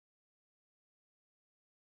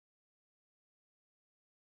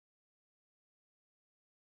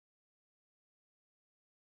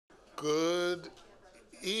Good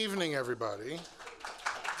evening, everybody.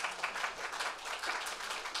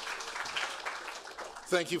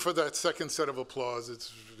 Thank you for that second set of applause.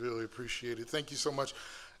 It's really appreciated. Thank you so much.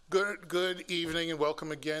 Good evening and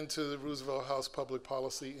welcome again to the Roosevelt House Public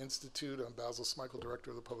Policy Institute. I'm Basil Smikle, Director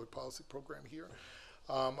of the Public Policy Program here.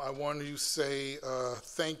 I want to say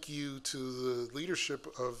thank you to the leadership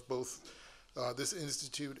of both this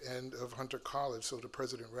institute and of Hunter College, so to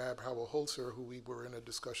President Rab Howell-Holzer, who we were in a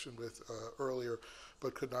discussion with earlier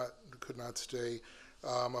but could not stay.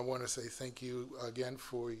 I want to say thank you again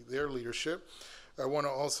for their leadership. I want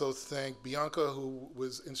to also thank Bianca, who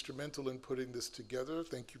was instrumental in putting this together.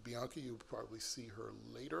 Thank you, Bianca. You'll probably see her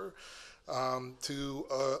later. To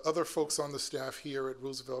other folks on the staff here at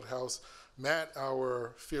Roosevelt House, Matt,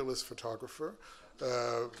 our fearless photographer.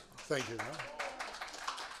 Thank you, Matt.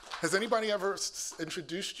 Has anybody ever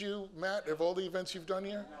introduced you, Matt, of all the events you've done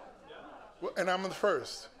here? Well, and I'm the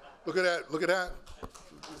first. Look at that, look at that.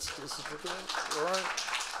 All right.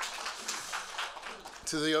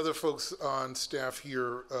 To the other folks on staff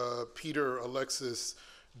here, Peter, Alexis,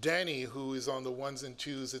 Danny, who is on the ones and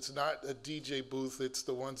twos. It's not a DJ booth, it's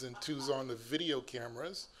the ones and twos on the video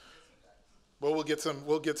cameras. Well, we'll get some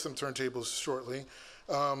turntables shortly.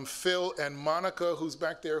 Phil and Monica, who's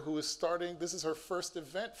back there, who is starting. This is her first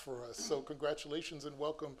event for us, so congratulations and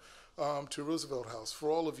welcome to Roosevelt House. For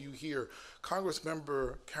all of you here,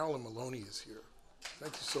 Congressmember Carolyn Maloney is here.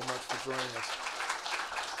 Thank you so much for joining us.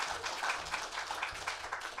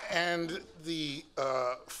 And the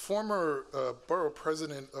former borough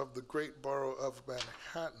president of the great borough of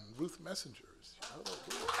Manhattan, Ruth Messenger,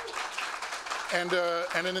 and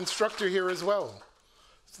an instructor here as well.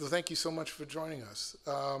 So thank you so much for joining us.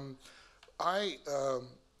 I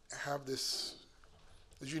have this,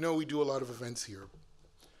 as you know, we do a lot of events here,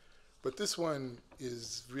 but this one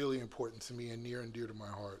is really important to me and near and dear to my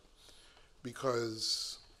heart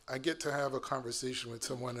because I get to have a conversation with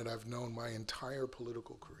someone that I've known my entire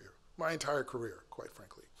political career, quite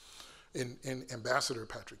frankly, in Ambassador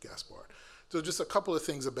Patrick Gaspard. So just a couple of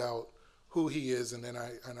things about who he is, and then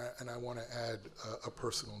I want to add a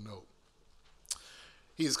personal note.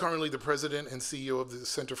 He is currently the president and CEO of the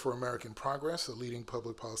Center for American Progress, a leading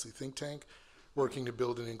public policy think tank working to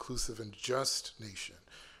build an inclusive and just nation.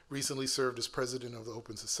 Recently served as president of the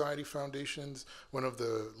Open Society Foundations, one of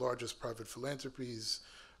the largest private philanthropies,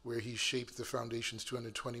 where he shaped the foundation's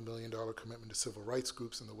 $220 million commitment to civil rights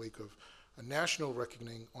groups in the wake of a national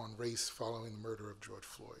reckoning on race following the murder of George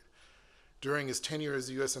Floyd. During his tenure as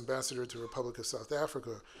the U.S. Ambassador to the Republic of South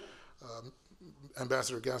Africa,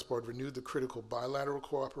 Ambassador Gaspard renewed the critical bilateral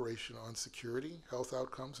cooperation on security, health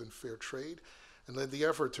outcomes, and fair trade, and led the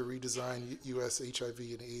effort to redesign U.S. HIV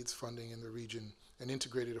and AIDS funding in the region and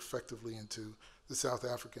integrate it effectively into the South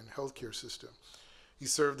African healthcare system. He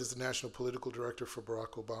served as the national political director for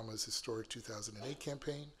Barack Obama's historic 2008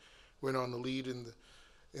 campaign, went on to lead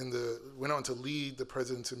the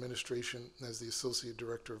president's administration as the associate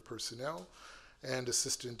director of personnel and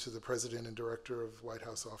assistant to the president and director of White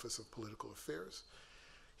House Office of Political Affairs.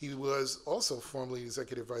 He was also formerly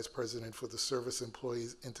executive vice president for the Service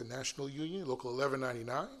Employees International Union, Local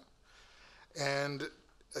 1199, and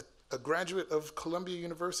a graduate of Columbia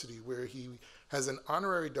University, where he has an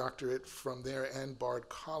honorary doctorate from there and Bard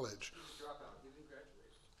College.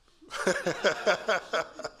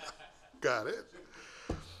 Got it.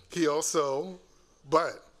 He also,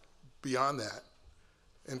 but beyond that,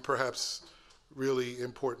 and perhaps really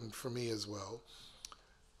important for me as well,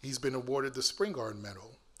 he's been awarded the Spingarn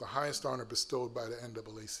Medal, the highest honor bestowed by the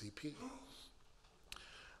NAACP.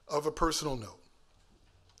 Of a personal note,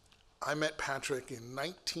 I met Patrick in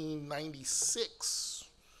 1996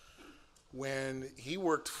 when he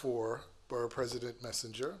worked for Borough President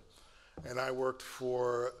Messenger, and I worked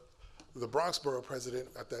for the Bronx Borough President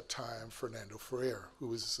at that time, Fernando Ferrer, who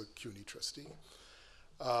was a CUNY trustee.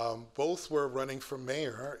 Both were running for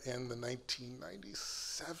mayor in the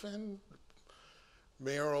 1997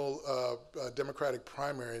 mayoral Democratic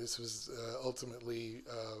primary. This was ultimately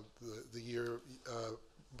the year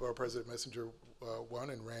Borough President Messenger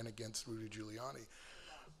won and ran against Rudy Giuliani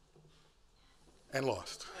and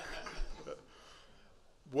lost.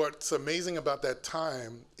 What's amazing about that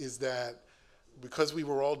time is that because we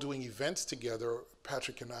were all doing events together,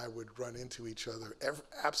 Patrick and I would run into each other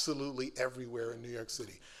absolutely everywhere in New York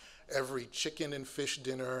City. Every chicken and fish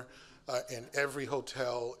dinner in every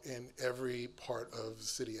hotel in every part of the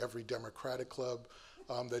city, every Democratic club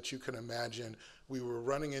that you can imagine. We were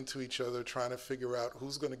running into each other trying to figure out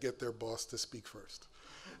who's going to get their boss to speak first.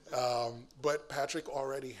 But Patrick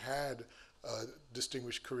already had a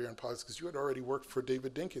distinguished career in politics because you had already worked for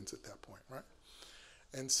David Dinkins at that point, right?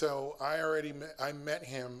 And so I met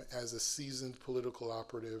him as a seasoned political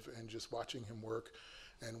operative, and just watching him work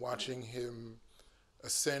and watching him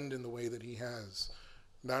ascend in the way that he has.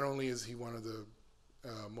 Not only is he one of the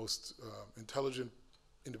most intelligent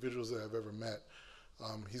individuals that I've ever met,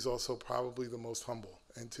 he's also probably the most humble.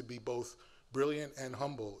 And to be both brilliant and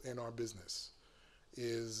humble in our business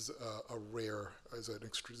is an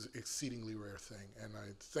exceedingly rare thing. And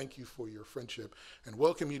I thank you for your friendship and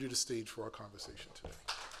welcome you to the stage for our conversation today.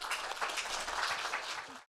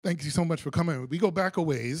 Thank you so much for coming. We go back a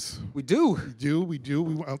ways. We do. We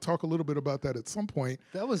do. I'll talk a little bit about that at some point.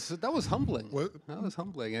 That was humbling. What? That was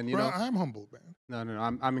humbling. And I'm humbled, man.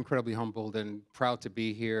 No. I'm incredibly humbled and proud to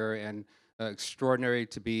be here, and extraordinary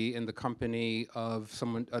to be in the company of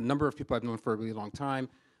a number of people I've known for a really long time.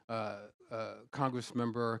 Congress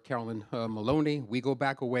member Carolyn Maloney. We go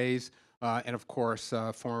back a ways, and of course,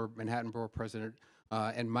 former Manhattan Borough President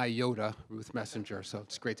and my Yoda, Ruth Messenger. So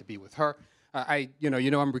it's great to be with her.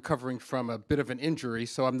 I'm recovering from a bit of an injury,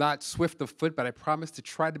 so I'm not swift of foot, but I promise to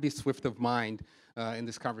try to be swift of mind in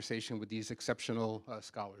this conversation with these exceptional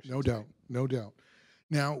scholars. No doubt, no doubt.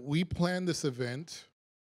 Now, we planned this event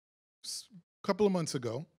a couple of months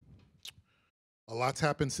ago. A lot's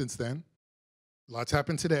happened since then. Lots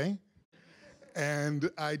happened today. And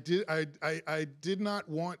I did not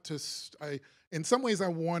want to, in some ways I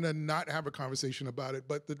want to not have a conversation about it,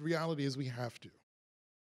 but the reality is we have to.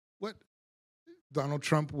 Donald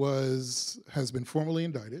Trump has been formally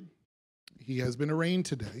indicted. He has been arraigned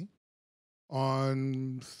today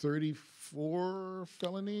on 34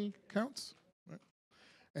 felony counts, right?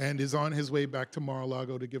 And is on his way back to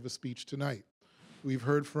Mar-a-Lago to give a speech tonight. We've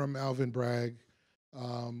heard from Alvin Bragg,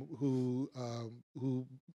 who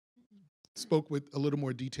spoke with a little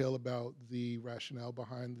more detail about the rationale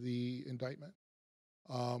behind the indictment.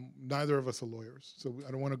 Neither of us are lawyers, so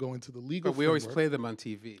I don't want to go into the legal But we always play them on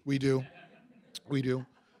TV. We do. We do.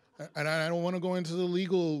 And I don't want to go into the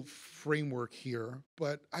legal framework here,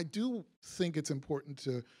 but I do think it's important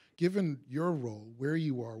to, given your role, where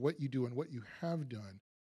you are, what you do, and what you have done,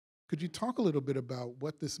 could you talk a little bit about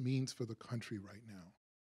what this means for the country right now?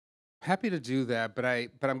 Happy to do that, but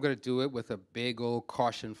I'm going to do it with a big old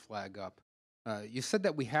caution flag up. You said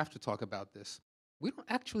that we have to talk about this. We don't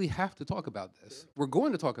actually have to talk about this. We're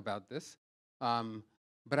going to talk about this.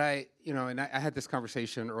 But I had this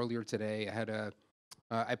conversation earlier today.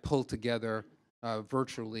 I pulled together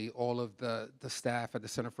virtually all of the staff at the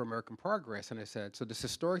Center for American Progress, and I said, so this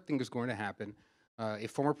historic thing is going to happen. A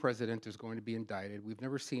former president is going to be indicted. We've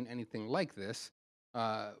never seen anything like this,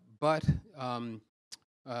 but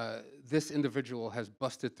this individual has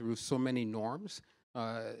busted through so many norms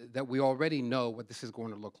that we already know what this is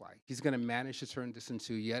going to look like. He's going to manage to turn this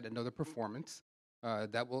into yet another performance.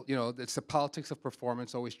 That will, it's the politics of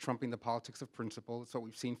performance always trumping the politics of principle. It's what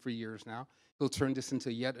we've seen for years now. He'll turn this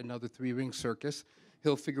into yet another three-ring circus.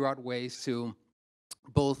 He'll figure out ways to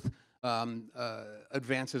both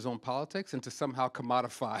advance his own politics and to somehow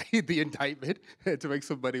commodify the indictment to make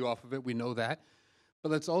some money off of it. We know that.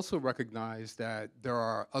 But let's also recognize that there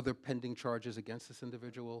are other pending charges against this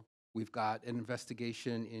individual. We've got an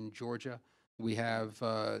investigation in Georgia. We have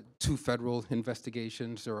 2 federal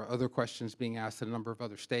investigations. There are other questions being asked in a number of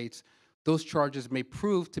other states. Those charges may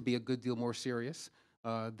prove to be a good deal more serious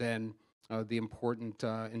than the important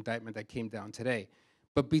indictment that came down today.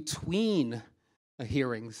 But between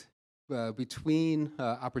hearings, between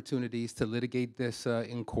opportunities to litigate this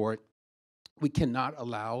in court, we cannot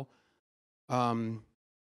allow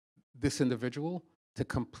this individual to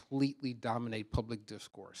completely dominate public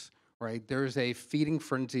discourse. Right? There's a feeding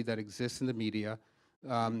frenzy that exists in the media.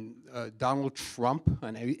 Donald Trump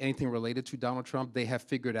and anything related to Donald Trump, they have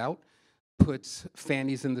figured out, puts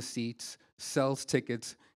fannies in the seats, sells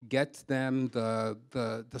tickets, gets them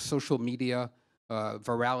the social media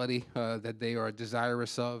virality that they are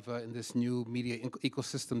desirous of in this new media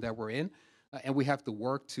ecosystem that we're in. And we have to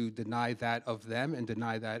work to deny that of them and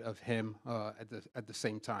deny that of him at the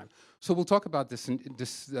same time. So we'll talk about this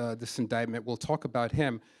indictment. We'll talk about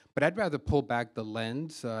him. But I'd rather pull back the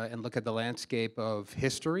lens and look at the landscape of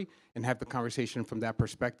history and have the conversation from that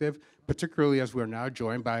perspective, particularly as we're now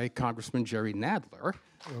joined by Congressman Jerry Nadler,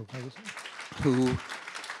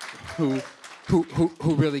 who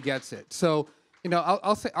really gets it. So,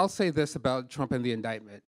 I'll say this about Trump and the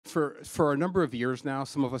indictment. For a number of years now,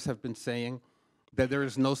 some of us have been saying that there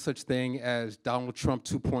is no such thing as Donald Trump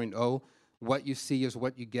 2.0. What you see is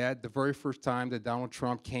what you get. The very first time that Donald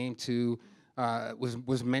Trump came to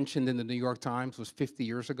was mentioned in the New York Times was 50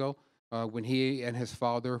 years ago when he and his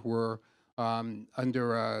father were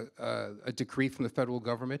under a decree from the federal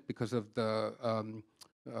government because of the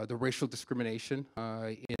the racial discrimination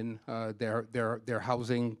in their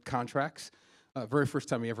housing contracts. Very first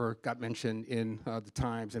time he ever got mentioned in the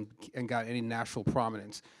Times and got any national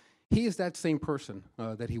prominence. He is that same person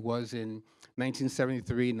that he was in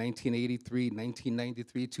 1973, 1983,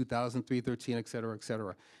 1993, 2003, 13, et cetera, et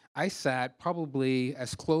cetera. I sat probably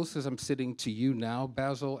as close as I'm sitting to you now,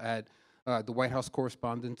 Basil, at the White House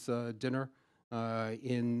Correspondents' Dinner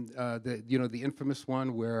in the infamous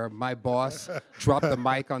one where my boss dropped the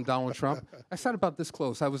mic on Donald Trump. I sat about this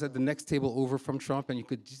close. I was at the next table over from Trump, and you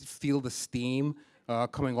could just feel the steam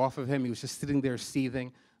coming off of him. He was just sitting there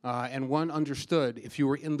seething. And one understood, if you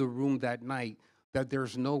were in the room that night, that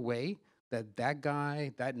there's no way that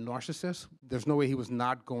guy, that narcissist, there's no way he was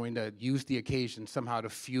not going to use the occasion somehow to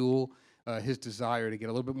fuel his desire to get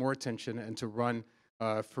a little bit more attention and to run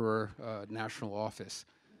for national office.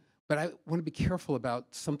 But I want to be careful about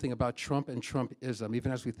something about Trump and Trumpism,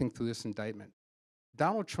 even as we think through this indictment.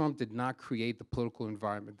 Donald Trump did not create the political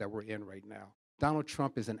environment that we're in right now. Donald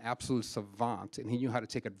Trump is an absolute savant, and he knew how to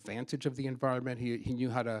take advantage of the environment. He knew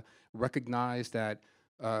how to recognize that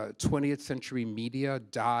 20th century media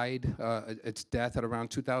died its death at around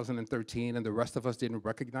 2013, and the rest of us didn't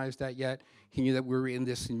recognize that yet. He knew that we were in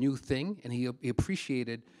this new thing, and he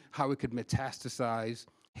appreciated how it could metastasize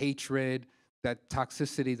hatred, that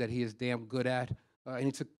toxicity that he is damn good at, and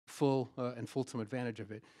he took full and fulsome advantage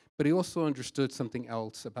of it. But he also understood something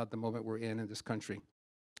else about the moment we're in this country.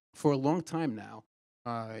 For a long time now,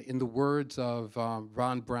 in the words of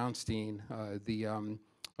Ron Brownstein, the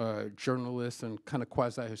journalist and kind of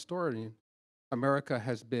quasi-historian, America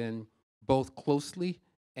has been both closely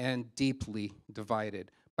and deeply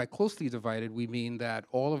divided. By closely divided, we mean that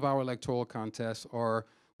all of our electoral contests are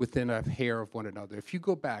within a hair of one another. If you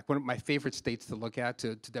go back, one of my favorite states to look at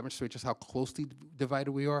to demonstrate just how closely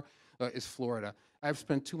divided we are is Florida. I've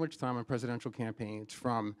spent too much time on presidential campaigns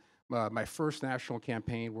from my first national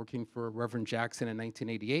campaign working for Reverend Jackson in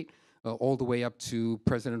 1988, all the way up to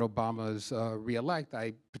President Obama's re-elect.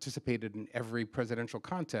 I participated in every presidential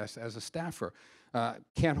contest as a staffer.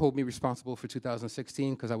 Can't hold me responsible for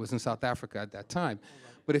 2016 because I was in South Africa at that time.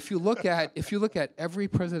 But if you look at every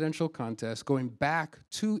presidential contest going back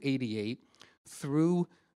to '88 through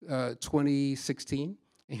 2016,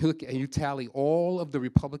 and you tally all of the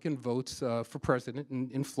Republican votes for president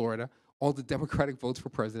in Florida, all the Democratic votes for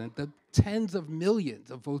president, the tens of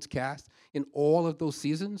millions of votes cast in all of those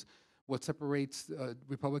seasons, what separates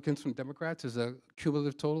Republicans from Democrats is a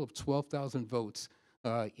cumulative total of 12,000 votes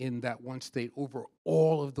in that one state over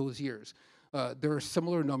all of those years. There are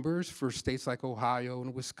similar numbers for states like Ohio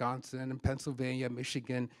and Wisconsin and Pennsylvania,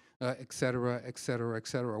 Michigan, et cetera, et cetera, et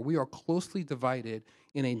cetera. We are closely divided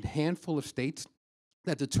in a handful of states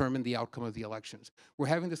that determine the outcome of the elections. We're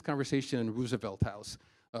having this conversation in Roosevelt House,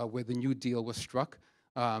 where the New Deal was struck,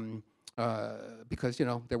 because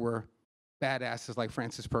there were badasses like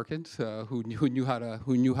Francis Perkins who knew how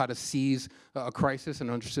to seize a crisis and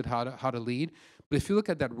understood how to lead. But if you look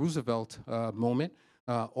at that Roosevelt moment,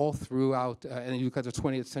 all throughout, and you look at the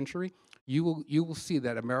 20th century, you will see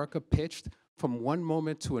that America pitched from one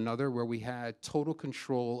moment to another where we had total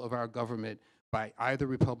control of our government by either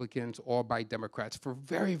Republicans or by Democrats for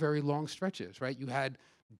very, very long stretches, right? You had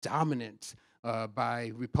dominance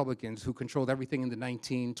by Republicans who controlled everything in the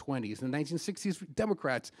 1920s. In the 1960s,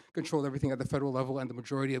 Democrats controlled everything at the federal level and the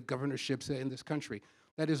majority of governorships in this country.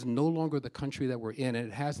 That is no longer the country that we're in, and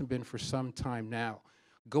it hasn't been for some time now.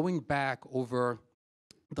 Going back over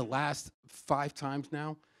the last 5 times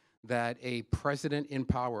now that a president in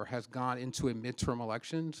power has gone into a midterm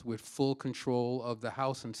elections with full control of the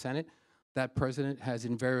House and Senate, that president has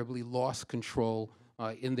invariably lost control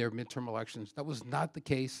in their midterm elections. That was not the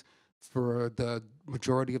case for the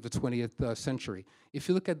majority of the 20th century. If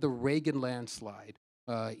you look at the Reagan landslide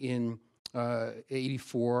in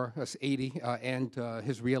 84, 80, and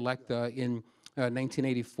his reelect in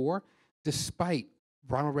 1984, despite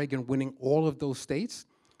Ronald Reagan winning all of those states,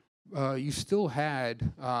 you still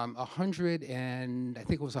had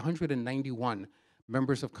 191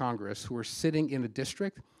 members of Congress who were sitting in a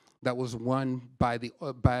district that was won by the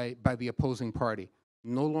opposing party.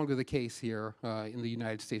 No longer the case here in the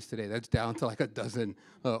United States today. That's down to like a dozen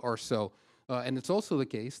or so. And it's also the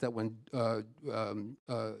case that when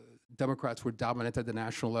Democrats were dominant at the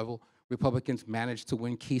national level, Republicans managed to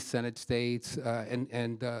win key Senate states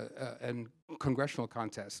and congressional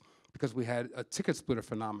contests because we had a ticket splitter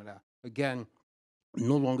phenomena. Again,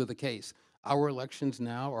 no longer the case. Our elections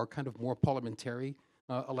now are kind of more parliamentary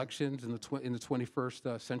elections in the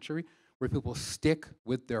 21st century, where people stick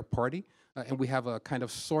with their party, and we have a kind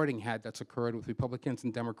of sorting hat that's occurred with Republicans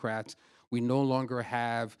and Democrats. We no longer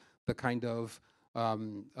have the kind of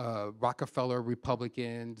Rockefeller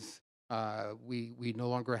Republicans. We no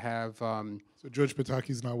longer have. So George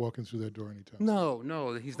Pataki's not walking through that door anytime soon.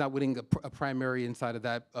 No, he's not winning a primary inside of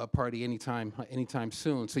that party anytime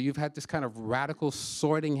soon. So you've had this kind of radical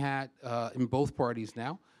sorting hat in both parties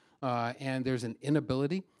now, and there's an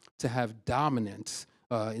inability to have dominance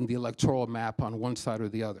in the electoral map on one side or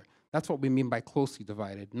the other. That's what we mean by closely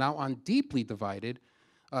divided. Now, on deeply divided,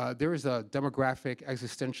 there is a demographic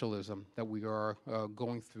existentialism that we are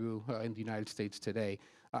going through in the United States today.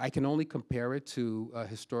 I can only compare it to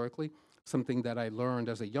historically something that I learned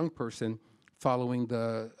as a young person following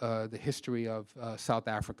the history of South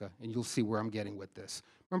Africa, and you'll see where I'm getting with this.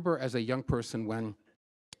 Remember, as a young person, when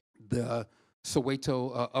the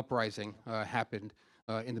Soweto uprising happened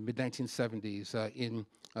in the mid-1970s in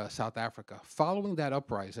South Africa. Following that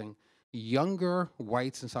uprising, younger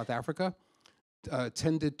whites in South Africa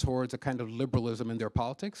tended towards a kind of liberalism in their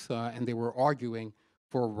politics, and they were arguing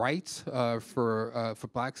for rights for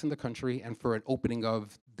blacks in the country and for an opening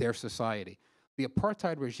of their society. The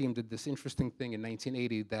apartheid regime did this interesting thing in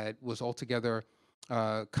 1980 that was altogether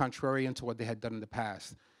contrarian to what they had done in the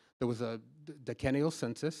past. There was a decennial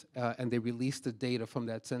census, and they released the data from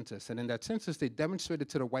that census. And in that census, they demonstrated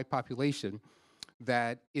to the white population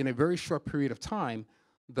that in a very short period of time,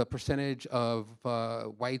 the percentage of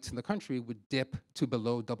whites in the country would dip to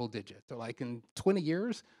below double digit. So like in 20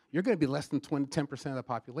 years, you're going to be less than 10% of the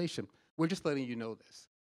population. We're just letting you know this.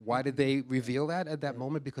 Why did they reveal that at that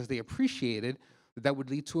moment? Because they appreciated that that would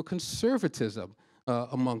lead to a conservatism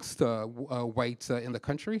amongst whites in the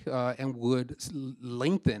country and would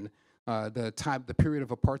lengthen the period of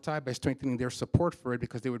apartheid by strengthening their support for it,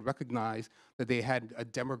 because they would recognize that they had a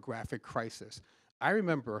demographic crisis. I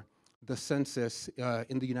remember the census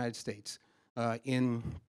in the United States in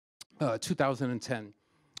 2010,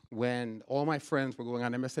 when all my friends were going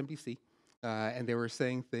on MSNBC, and they were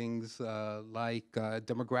saying things like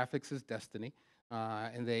demographics is destiny,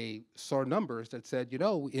 and they saw numbers that said, you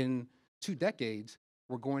know, in 2 decades,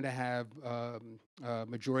 we're going to have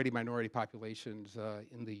majority minority populations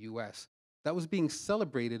in the US. That was being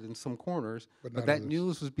celebrated in some corners, but that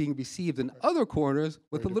news was being received in other corners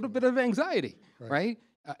with a little bit of anxiety, right?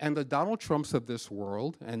 And the Donald Trumps of this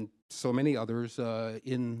world, and so many others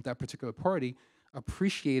in that particular party,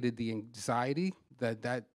 appreciated the anxiety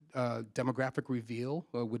that demographic reveal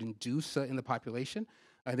would induce in the population,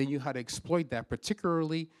 and they knew how to exploit that,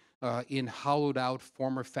 particularly in hollowed-out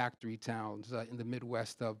former factory towns in the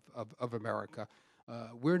Midwest of America.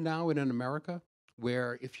 We're now in an America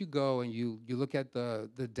where if you go and you look at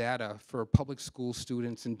the data for public school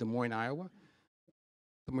students in Des Moines, Iowa,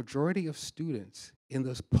 the majority of students in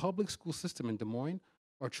this public school system in Des Moines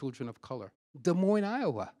are children of color. Des Moines,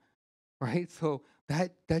 Iowa, right? So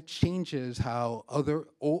that changes how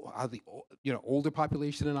the older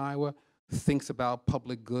population in Iowa thinks about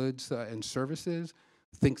public goods and services,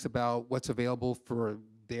 thinks about what's available for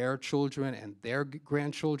their children and their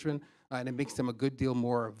grandchildren, and it makes them a good deal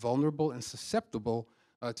more vulnerable and susceptible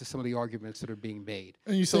to some of the arguments that are being made.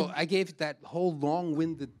 And so I gave that whole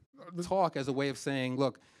long-winded talk as a way of saying,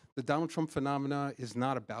 look, the Donald Trump phenomena is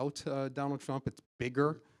not about Donald Trump. It's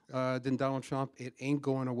bigger than Donald Trump. It ain't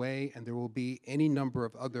going away, and there will be any number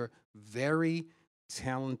of other very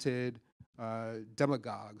talented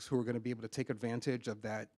demagogues who are going to be able to take advantage of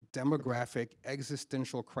that demographic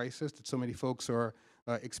existential crisis that so many folks are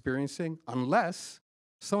experiencing, unless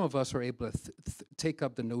some of us are able to take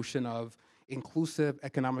up the notion of inclusive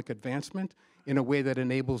economic advancement in a way that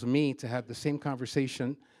enables me to have the same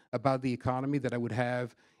conversation about the economy that I would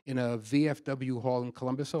have in a VFW hall in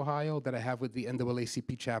Columbus, Ohio, that I have with the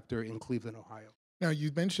NAACP chapter in Cleveland, Ohio. Now,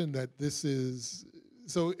 you mentioned that this is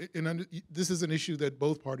this is an issue that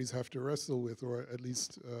both parties have to wrestle with, or at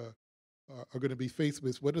least are going to be faced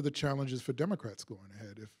with. What are the challenges for Democrats going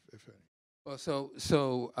ahead, if any? Well,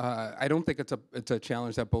 so I don't think it's a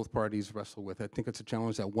challenge that both parties wrestle with. I think it's a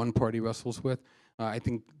challenge that one party wrestles with. I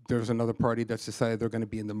think there's another party that's decided they're going to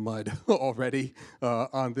be in the mud already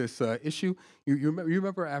on this issue. You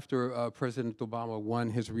remember after President Obama won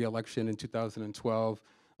his re-election in 2012,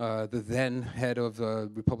 the then head of the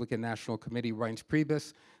Republican National Committee, Reince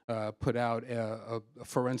Priebus, put out a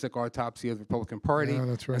forensic autopsy of the Republican Party. Yeah,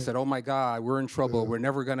 that's right. And said, oh my God, we're in trouble. We're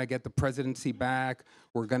never going to get the presidency back.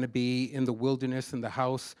 We're going to be in the wilderness in the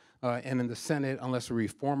House and in the Senate unless we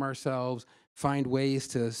reform ourselves, find ways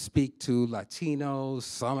to speak to Latinos,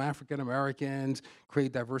 some African Americans,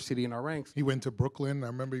 create diversity in our ranks. He went to Brooklyn. I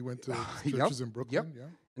remember he went to churches in Brooklyn. Yeah.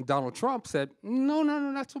 And Donald Trump said, no,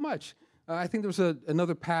 not so much. I think there's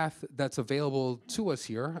another path that's available to us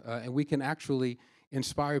here, and we can actually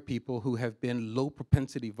inspire people who have been low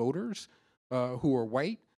propensity voters who are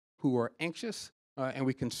white, who are anxious, and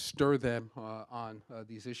we can stir them on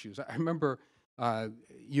these issues. I remember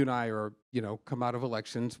you and I are, come out of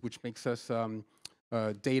elections, which makes us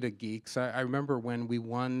data geeks. I remember when we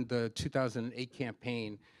won the 2008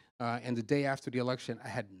 campaign, and the day after the election, I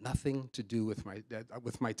had nothing to do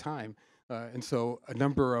with my time. And so a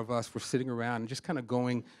number of us were sitting around and just kind of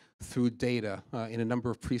going through data in a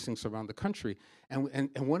number of precincts around the country. And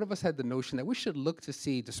one of us had the notion that we should look to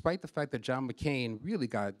see, despite the fact that John McCain really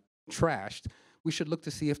got trashed, we should look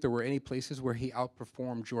to see if there were any places where he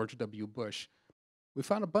outperformed George W. Bush. We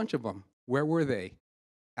found a bunch of them. Where were they?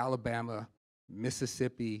 Alabama,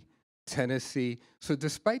 Mississippi, Tennessee. So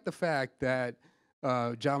despite the fact that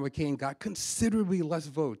John McCain got considerably less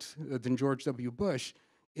votes than George W. Bush,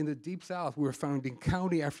 in the Deep South, we were finding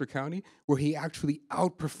county after county where he actually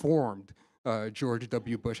outperformed George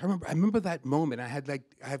W. Bush. I remember that moment. I have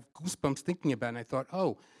goosebumps thinking about it, and I thought,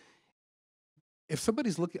 oh, if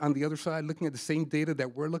somebody's looking on the other side, looking at the same data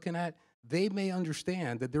that we're looking at, they may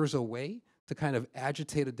understand that there's a way to kind of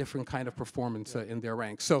agitate a different kind of performance in their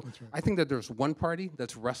ranks. So right. I think that there's one party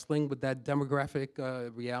that's wrestling with that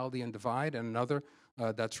demographic reality and divide, and another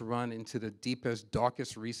that's run into the deepest,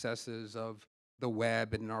 darkest recesses of the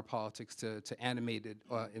web and in our politics to animate it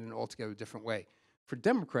in an altogether different way. For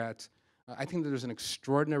Democrats, I think that there's an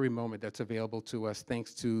extraordinary moment that's available to us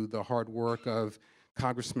thanks to the hard work of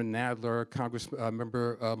Congressman Nadler,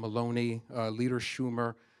 Member Maloney, Leader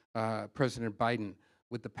Schumer, President Biden.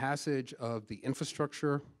 With the passage of the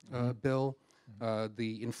infrastructure bill,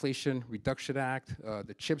 the Inflation Reduction Act,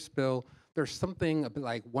 the CHIPS bill, there's something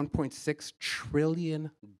like $1.6 trillion,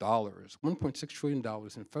 $1.6 trillion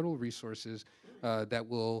in federal resources that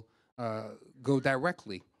will go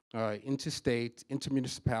directly into states, into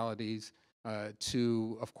municipalities,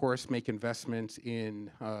 to, of course, make investments in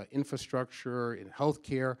infrastructure, in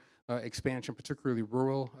healthcare expansion, particularly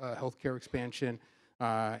rural healthcare expansion,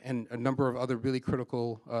 and a number of other really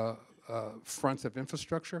critical fronts of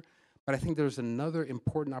infrastructure. But I think there's another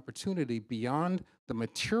important opportunity beyond the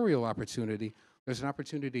material opportunity. There's an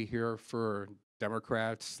opportunity here for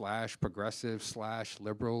Democrats / progressives /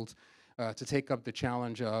 liberals to take up the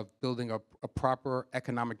challenge of building a proper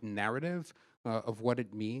economic narrative of what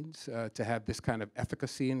it means to have this kind of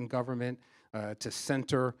efficacy in government, to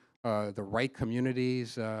center the right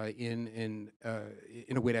communities in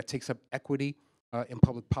a way that takes up equity in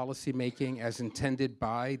public policy making as intended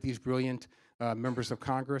by these brilliant members of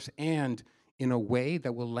Congress, and in a way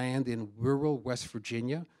that will land in rural West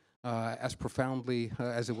Virginia as profoundly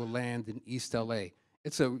as it will land in East LA.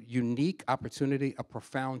 It's a unique opportunity, a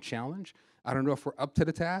profound challenge. I don't know if we're up to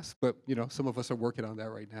the task, but some of us are working on that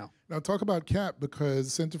right now. Now talk about CAP,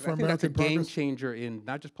 because Center for American Progress. That's a game Progress changer in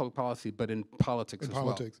not just public policy, but in politics as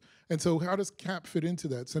well. And so how does CAP fit into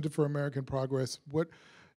that? Center for American Progress,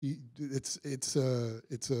 it's a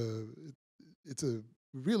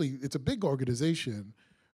big organization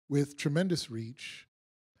with tremendous reach.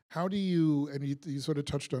 How do you, and you sort of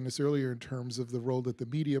touched on this earlier in terms of the role that the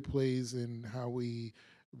media plays in how we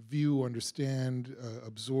view, understand,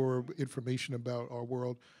 absorb information about our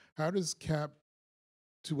world. How does CAP,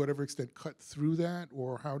 to whatever extent, cut through that,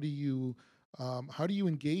 or how do you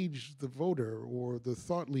engage the voter or the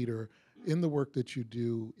thought leader in the work that you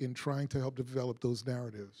do in trying to help develop those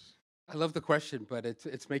narratives? I love the question, but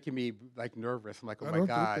it's making me nervous. I'm like, oh my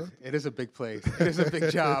God, it is a big place. It is a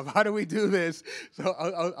big job. How do we do this? So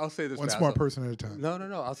I'll say this. One smart person at a time.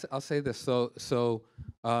 No. I'll say this. So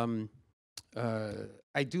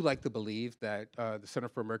I do like to believe that the Center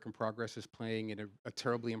for American Progress is playing a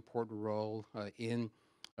terribly important role in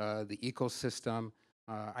the ecosystem.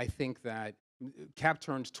 I think that CAP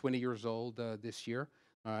turns 20 years old this year.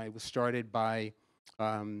 It was started by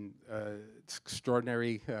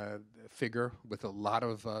extraordinary figure with a lot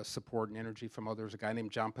of support and energy from others, a guy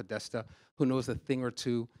named John Podesta, who knows a thing or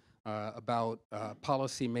two about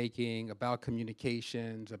policy making, about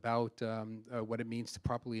communications, about what it means to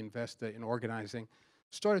properly invest in organizing.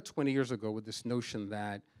 Started 20 years ago with this notion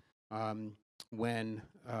that when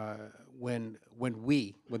the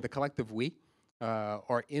collective we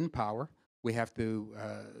are in power, we have to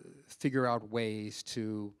figure out ways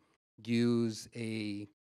to use a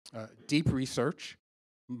deep research,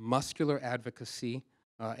 muscular advocacy,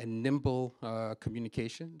 and nimble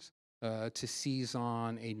communications to seize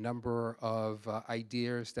on a number of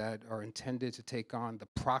ideas that are intended to take on the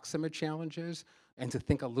proximate challenges and to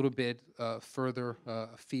think a little bit further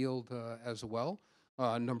afield as well.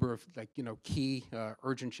 A number of key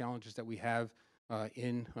urgent challenges that we have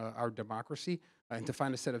in our democracy, and to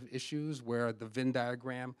find a set of issues where the Venn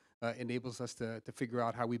diagram enables us to figure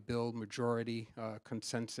out how we build majority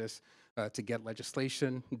consensus to get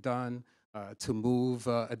legislation done, to move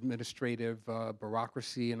administrative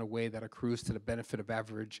bureaucracy in a way that accrues to the benefit of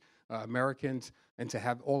average Americans, and to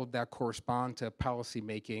have all of that correspond to policy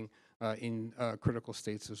making in critical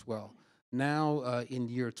states as well. Now, in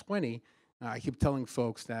year 20, I keep telling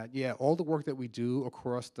folks that, yeah, all the work that we do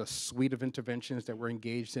across the suite of interventions that we're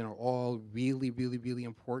engaged in are all really, really, really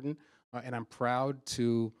important. And I'm proud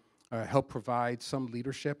to help provide some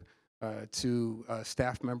leadership to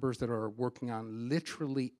staff members that are working on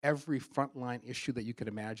literally every frontline issue that you could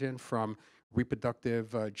imagine, from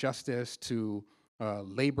reproductive justice to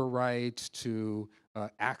labor rights to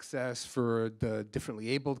access for the differently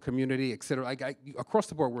abled community, et cetera. Across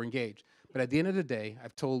the board, we're engaged. But at the end of the day, I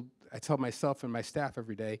tell myself and my staff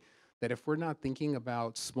every day that if we're not thinking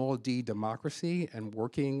about small d democracy and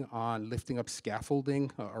working on lifting up scaffolding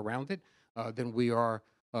around it, then we are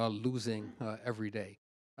losing every day.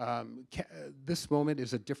 This moment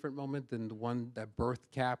is a different moment than the one that birthed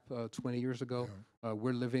CAP 20 years ago. Yeah.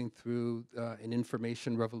 We're living through an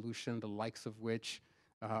information revolution, the likes of which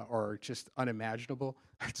are just unimaginable.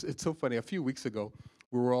 It's so funny. A few weeks ago,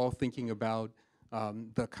 we were all thinking about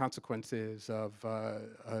the consequences of,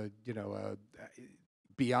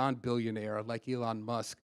 beyond billionaire like Elon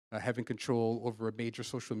Musk having control over a major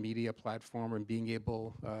social media platform and being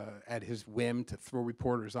able, at his whim, to throw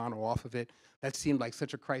reporters on or off of it. That seemed like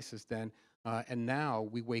such a crisis then. And now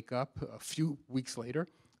we wake up a few weeks later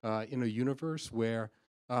in a universe where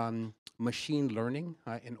machine learning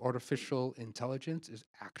and artificial intelligence is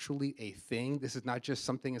actually a thing. This is not just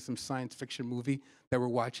something in some science fiction movie that we're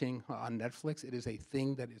watching on Netflix. It is a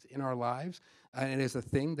thing that is in our lives, and it is a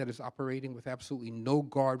thing that is operating with absolutely no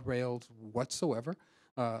guardrails whatsoever.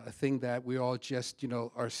 A thing that we all just,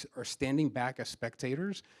 are standing back as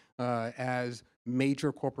spectators as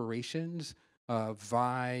major corporations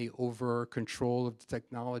vie over control of the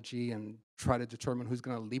technology and try to determine who's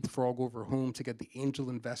going to leapfrog over whom to get the angel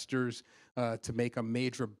investors to make a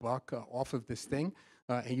major buck off of this thing.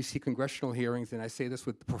 And you see congressional hearings, and I say this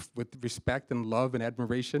with respect and love and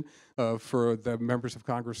admiration for the members of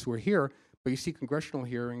Congress who are here, but you see congressional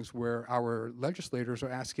hearings where our legislators are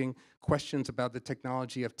asking questions about the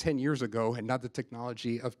technology of 10 years ago and not the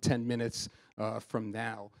technology of 10 minutes from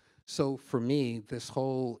now. So for me, this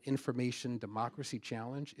whole information democracy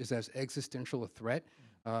challenge is as existential a threat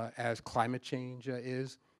as climate change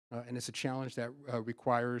is, and it's a challenge that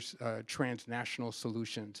requires transnational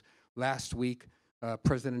solutions. Last week,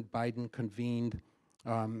 President Biden convened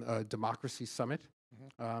a democracy summit.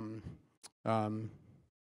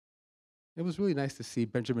 It was really nice to see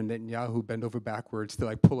Benjamin Netanyahu bend over backwards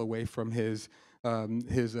to pull away from his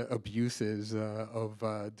abuses of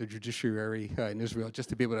the judiciary in Israel, just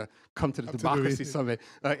to be able to come to the democracy summit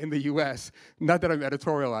in the U.S. Not that I'm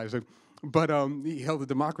editorializing, but he held a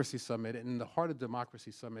democracy summit, and in the heart of the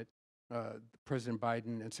democracy summit, President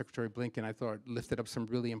Biden and Secretary Blinken, I thought, lifted up some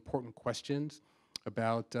really important questions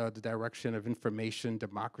about the direction of information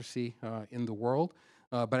democracy in the world.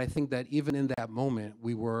 But I think that even in that moment,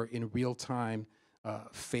 we were in real time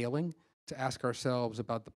failing to ask ourselves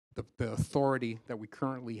about the authority that we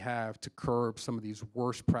currently have to curb some of these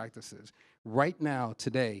worst practices. Right now,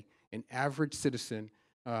 today, an average citizen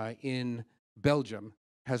in Belgium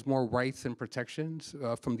has more rights and protections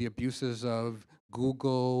from the abuses of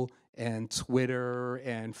Google and Twitter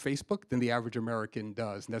and Facebook than the average American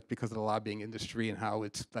does. And that's because of the lobbying industry and how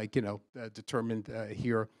it's determined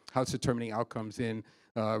here, how it's determining outcomes in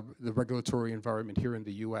the regulatory environment here in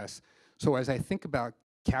the US. So as I think about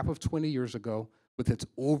CAP of 20 years ago, with its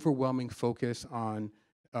overwhelming focus on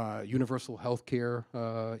universal health care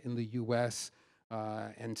in the US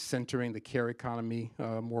and centering the care economy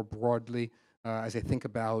more broadly, as I think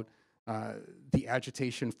about the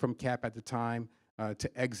agitation from CAP at the time to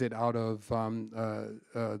exit out of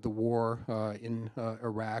the war in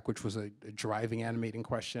Iraq, which was a driving, animating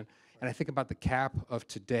question. And I think about the CAP of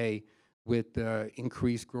today with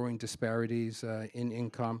increased growing disparities in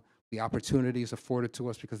income, the opportunities afforded to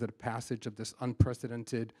us because of the passage of this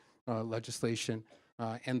unprecedented legislation,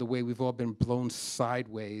 and the way we've all been blown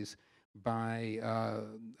sideways by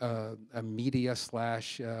a media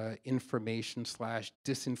 / information /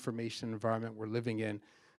 disinformation environment we're living in.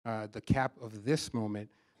 The CAP of this moment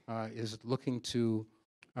is looking to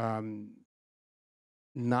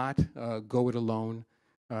not go it alone,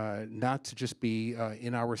 not to just be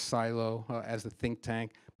in our silo as a think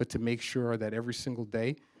tank, but to make sure that every single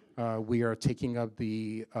day we are taking up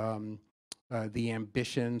the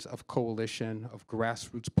ambitions of coalition, of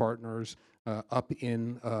grassroots partners up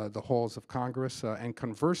in the halls of Congress, and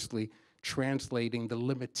conversely, translating the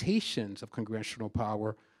limitations of congressional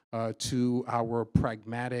power to our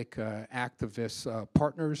pragmatic activist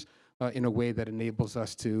partners in a way that enables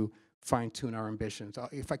us to fine-tune our ambitions.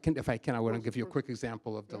 If I can, I want to give you a quick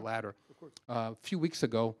example of the latter. A few weeks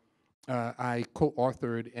ago, I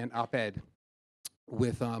co-authored an op-ed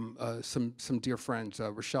with some dear friends,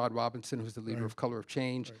 Rashad Robinson, who's the leader of Color of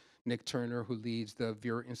Change, Nick Turner, who leads the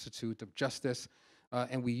Vera Institute of Justice,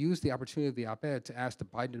 and we used the opportunity of the op-ed to ask the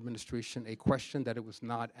Biden administration a question that it was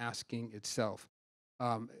not asking itself.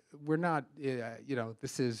 We're not,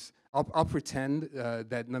 this is, I'll pretend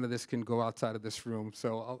that none of this can go outside of this room,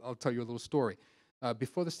 so I'll tell you a little story.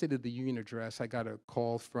 Before the State of the Union address, I got a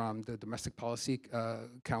call from the Domestic Policy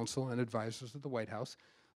Council and advisors of the White House.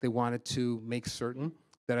 They wanted to make certain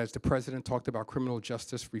that as the president talked about criminal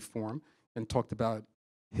justice reform and talked about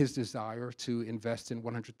his desire to invest in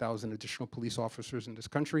 100,000 additional police officers in this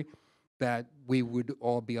country, that we would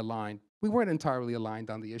all be aligned. We weren't entirely aligned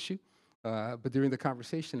on the issue, but during the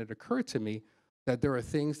conversation, it occurred to me that there are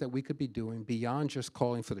things that we could be doing beyond just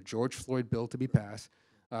calling for the George Floyd bill to be passed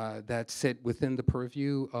that sit within the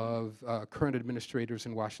purview of current administrators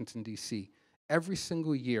in Washington, D.C. Every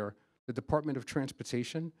single year, the Department of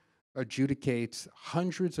Transportation adjudicates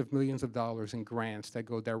hundreds of millions of dollars in grants that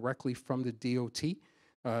go directly from the DOT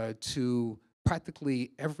to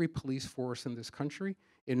practically every police force in this country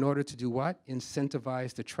in order to do what?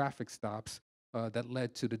 Incentivize the traffic stops that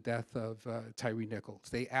led to the death of Tyree Nichols.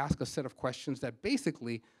 They ask a set of questions that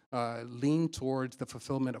basically lean towards the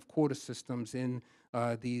fulfillment of quota systems in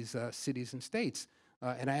these cities and states.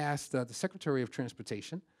 And I asked the Secretary of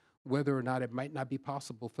Transportation whether or not it might not be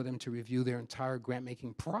possible for them to review their entire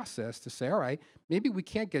grant-making process to say, all right, maybe we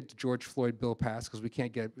can't get the George Floyd bill passed because we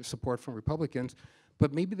can't get support from Republicans,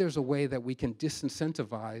 but maybe there's a way that we can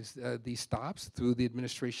disincentivize these stops through the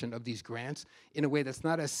administration of these grants in a way that's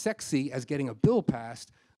not as sexy as getting a bill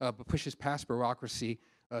passed, but pushes past bureaucracy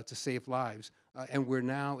to save lives. And we're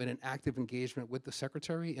now in an active engagement with the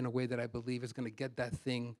Secretary in a way that I believe is going to get that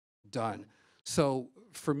thing done. So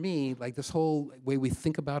for me, like this whole way we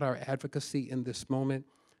think about our advocacy in this moment,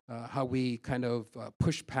 how we kind of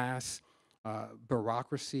push past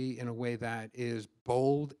bureaucracy in a way that is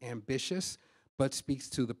bold, ambitious, but speaks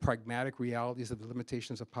to the pragmatic realities of the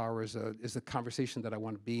limitations of power is a conversation that I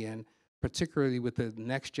want to be in, particularly with the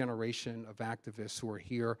next generation of activists who are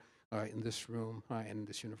here in this room and in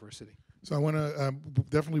this university. So I want to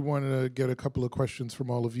definitely want to get a couple of questions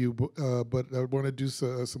from all of you, but I want to do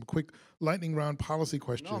some quick lightning round policy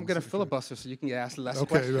questions. No, I'm going to filibuster so you can ask less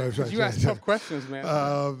questions. Right, you ask tough questions,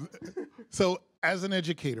 man. So as an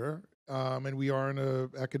educator, and we are in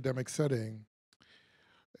an academic setting,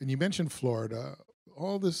 and you mentioned Florida,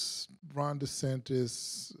 all this Ron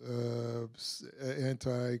DeSantis,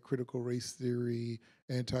 anti-critical race theory,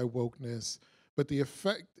 anti-wokeness, but the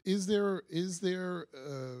effect,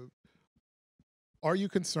 are you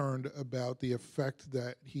concerned about the effect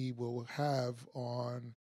that he will have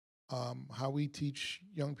on how we teach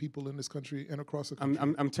young people in this country and across the country?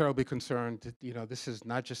 I'm terribly concerned. You know, this is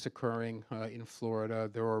not just occurring in Florida.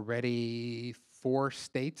 There are already 4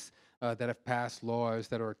 states that have passed laws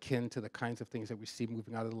that are akin to the kinds of things that we see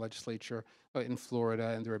moving out of the legislature in Florida,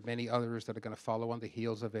 and there are many others that are going to follow on the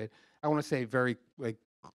heels of it. I want to say very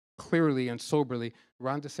clearly and soberly,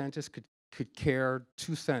 Ron DeSantis could care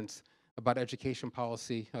 2 cents about education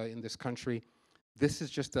policy in this country. This is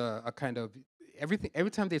just a kind of everything.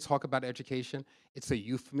 Every time they talk about education, it's a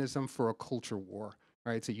euphemism for a culture war,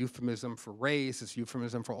 right? It's a euphemism for race. It's a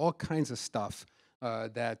euphemism for all kinds of stuff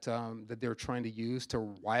that they're trying to use to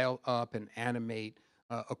rile up and animate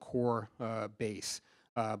a core base.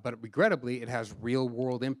 But regrettably, it has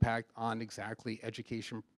real-world impact on exactly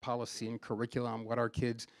education policy and curriculum, what our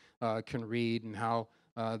kids can read and how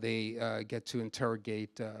they get to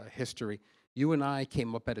interrogate history. You and I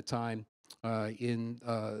came up at a time in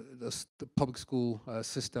the public school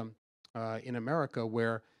system in America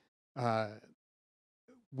where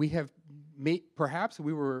we have made, perhaps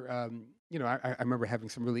we were, I remember having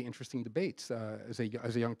some really interesting debates as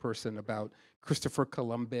a young person about Christopher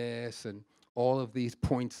Columbus and all of these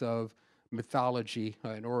points of mythology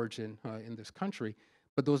and origin in this country.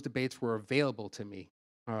 But those debates were available to me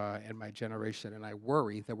and my generation, and I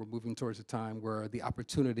worry that we're moving towards a time where the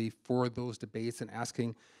opportunity for those debates and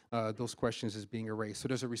asking those questions is being erased. So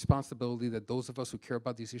there's a responsibility that those of us who care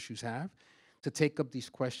about these issues have to take up these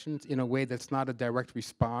questions in a way that's not a direct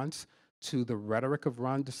response to the rhetoric of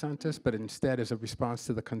Ron DeSantis, but instead is a response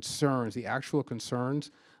to the concerns, the actual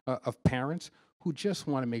concerns of parents who just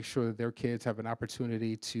want to make sure that their kids have an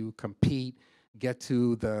opportunity to compete get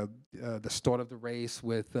to the start of the race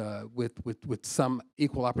with some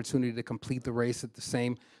equal opportunity to complete the race at the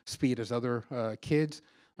same speed as other kids,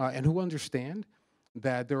 and who understand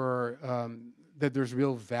that that there's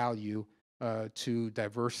real value to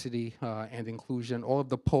diversity and inclusion. All of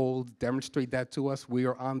the polls demonstrate that to us. We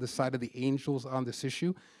are on the side of the angels on this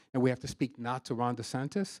issue, and we have to speak not to Ron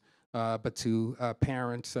DeSantis, but to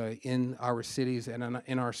parents in our cities and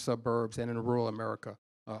in our suburbs and in rural America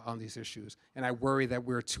on these issues. And I worry that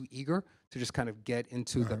we're too eager to just kind of get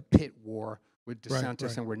into the pit war with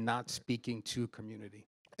DeSantis, and we're not speaking to community.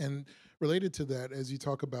 And related to that, as you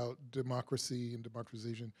talk about democracy and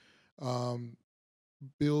democratization,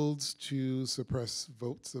 builds to suppress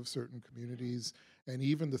votes of certain communities, and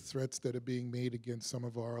even the threats that are being made against some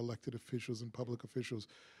of our elected officials and public officials.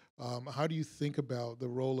 How do you think about the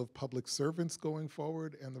role of public servants going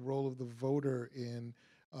forward and the role of the voter in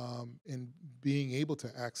being able to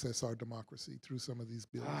access our democracy through some of these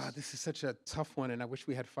bills? This is such a tough one, and I wish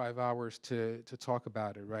we had 5 hours to talk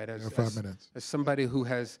about it, right? As 5 minutes. As somebody who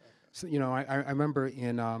has, you know, I remember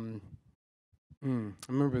in, I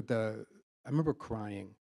remember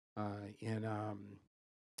crying in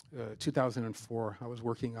 2004. I was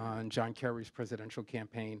working on John Kerry's presidential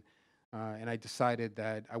campaign, and I decided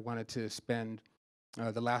that I wanted to spend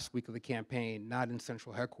the last week of the campaign not in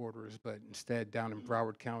central headquarters, but instead down in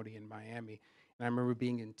Broward County in Miami. And I remember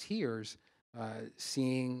being in tears,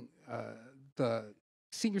 seeing the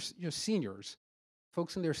seniors,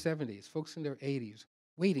 folks in their 70s, folks in their 80s,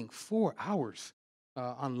 waiting 4 hours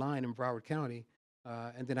online in Broward County.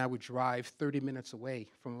 And then I would drive 30 minutes away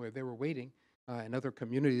from where they were waiting, and other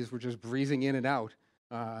communities were just breezing in and out,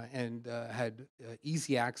 and had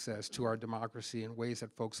easy access to our democracy in ways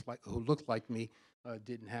that folks who looked like me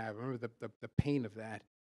didn't have. I remember the pain of that,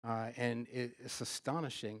 and it's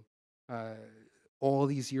astonishing. All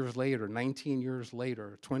these years later, 19 years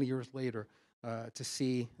later, 20 years later, to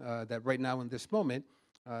see that right now in this moment,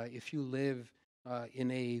 if you live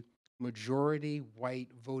in a majority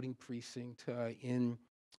white voting precinct in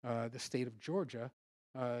the state of Georgia,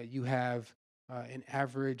 you have an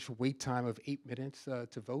average wait time of 8 minutes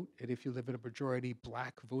to vote. And if you live in a majority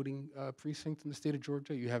black voting precinct in the state of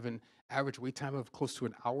Georgia, you have an average wait time of close to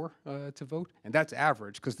an hour to vote. And that's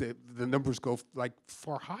average, because the numbers go like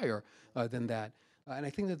far higher than that. And I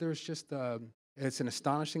think that there's just, it's an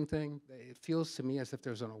astonishing thing. It feels to me as if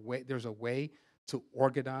there's a way to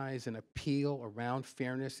organize and appeal around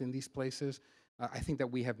fairness in these places. I think that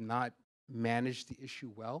we have not managed the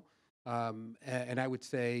issue well. And I would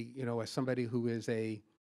say, you know, as somebody who is a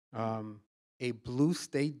blue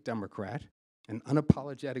state Democrat, an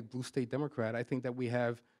unapologetic blue state Democrat, I think that we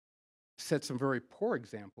have set some very poor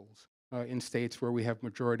examples in states where we have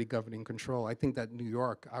majority governing control. I think that New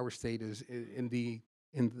York, our state, is in the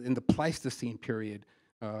Pleistocene period,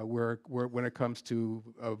 where when it comes to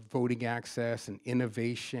voting access and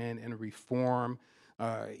innovation and reform,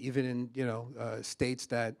 even in states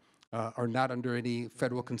that are not under any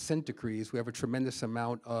federal consent decrees, we have a tremendous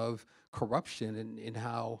amount of corruption in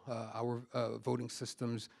how our voting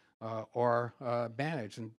systems are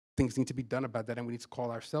managed, and things need to be done about that, and we need to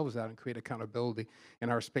call ourselves out and create accountability in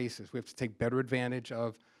our spaces. We have to take better advantage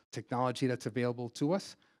of technology that's available to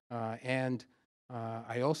us, and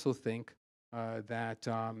I also think that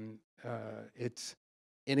it's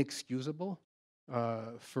inexcusable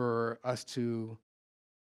for us to.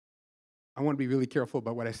 I want to be really careful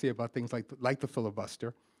about what I say about things like the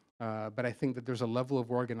filibuster, but I think that there's a level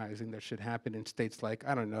of organizing that should happen in states like,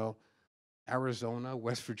 I don't know, Arizona,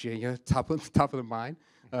 West Virginia, top of the mind,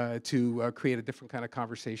 to create a different kind of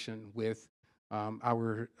conversation with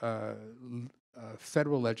our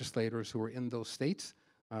federal legislators who are in those states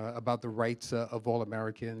about the rights of all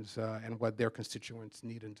Americans and what their constituents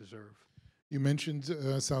need and deserve. You mentioned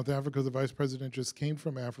South Africa. The vice president just came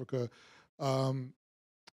from Africa.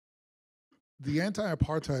 The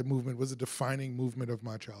anti-apartheid movement was a defining movement of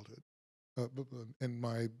my childhood and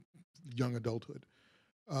my young adulthood.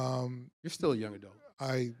 You're still a young adult.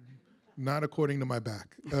 Not according to my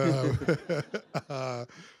back.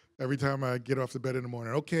 Every time I get off the bed in the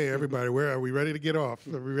morning, okay, everybody, where are we ready to get off?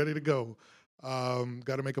 Are we ready to go?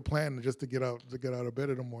 Got to make a plan just to get out of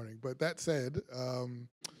bed in the morning. But that said,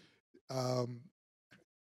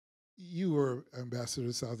 you were ambassador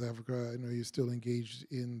to South Africa. I know you're still engaged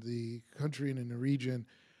in the country and in the region.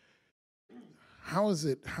 How has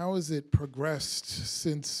it progressed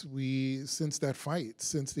since that fight,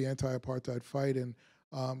 since the anti-apartheid fight? And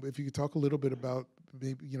if you could talk a little bit about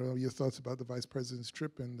maybe, your thoughts about the Vice President's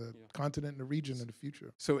trip and the continent and the region in the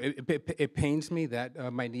future. So it pains me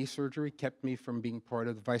that my knee surgery kept me from being part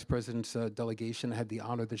of the Vice President's delegation. I had the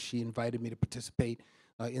honor that she invited me to participate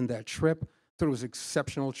in that trip. Thought it was an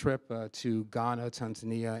exceptional trip to Ghana,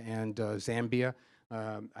 Tanzania, and Zambia.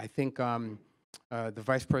 I think the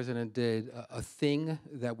Vice President did a thing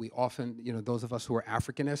that we often, those of us who are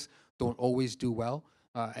Africanists don't always do well.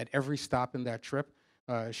 At every stop in that trip,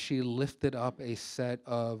 she lifted up a set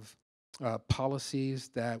of policies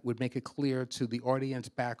that would make it clear to the audience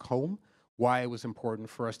back home why it was important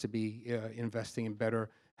for us to be investing in better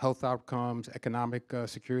health outcomes, economic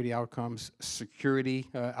security outcomes, security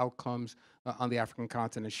outcomes on the African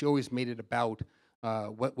continent. She always made it about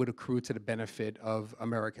what would accrue to the benefit of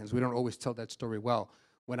Americans. We don't always tell that story well.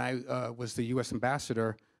 When I was the U.S.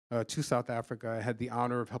 ambassador to South Africa, I had the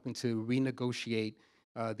honor of helping to renegotiate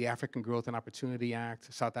the African Growth and Opportunity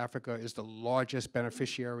Act. South Africa is the largest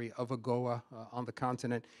beneficiary of AGOA on the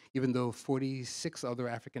continent. Even though 46 other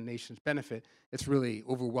African nations benefit, it's really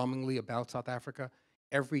overwhelmingly about South Africa.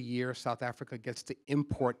 Every year, South Africa gets to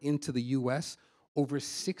import into the U.S. over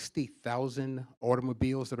 60,000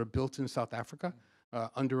 automobiles that are built in South Africa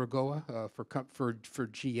under AGOA for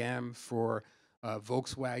GM, for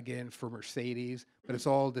Volkswagen, for Mercedes. But it's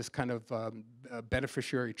all this kind of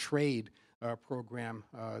beneficiary trade program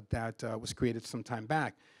that was created some time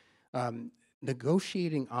back.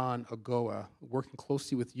 Negotiating on AGOA, working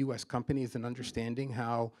closely with U.S. companies and understanding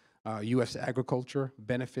how U.S. agriculture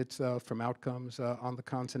benefits from outcomes on the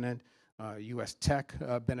continent, U.S. tech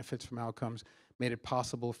benefits from outcomes, made it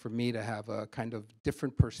possible for me to have a kind of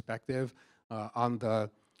different perspective on the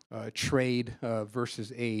trade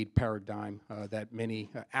versus aid paradigm that many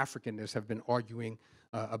Africanists have been arguing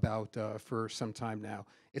about for some time now.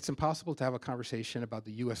 It's impossible to have a conversation about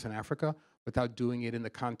the U.S. and Africa without doing it in the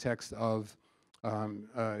context of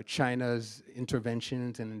China's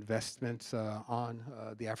interventions and investments on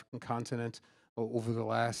the African continent over the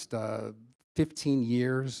last 15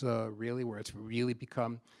 years, really, where it's really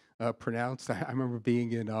become pronounced. I remember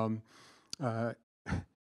being in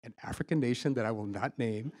an African nation that I will not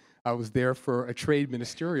name. I was there for a trade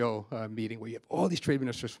ministerial meeting where you have all these trade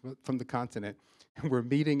ministers from the continent, and we're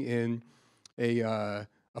meeting in a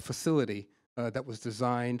facility that was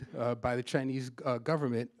designed by the Chinese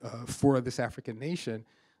government for this African nation,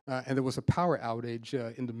 and there was a power outage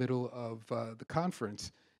in the middle of the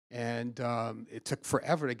conference, and it took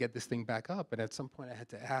forever to get this thing back up. And at some point, I had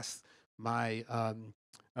to ask my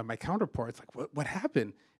my counterparts, like, what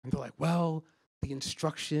happened? And they're like, well, the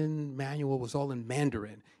instruction manual was all in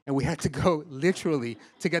Mandarin, and we had to go literally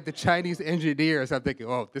to get the Chinese engineers. I'm thinking,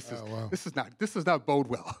 oh, this is not bode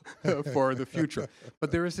well for the future.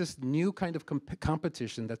 But there is this new kind of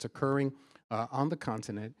competition that's occurring on the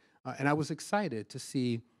continent, and I was excited to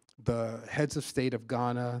see the heads of state of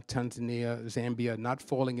Ghana, Tanzania, Zambia not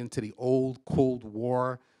falling into the old Cold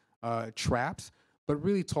War traps, but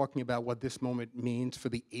really talking about what this moment means for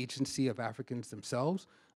the agency of Africans themselves.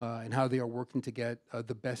 And how they are working to get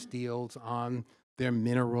the best deals on their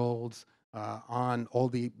minerals, on all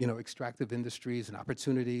the extractive industries and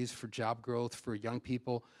opportunities for job growth for young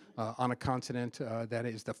people on a continent that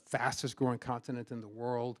is the fastest growing continent in the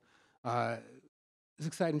world. It's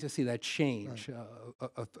exciting to see that change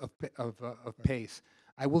of pace.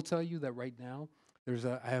 I will tell you that right now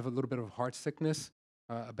I have a little bit of heart sickness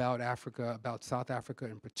about Africa, about South Africa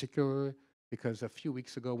in particular, because a few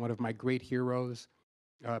weeks ago one of my great heroes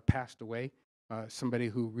passed away, somebody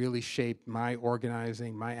who really shaped my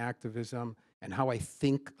organizing, my activism, and how I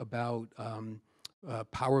think about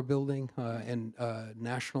power building and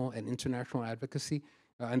national and international advocacy.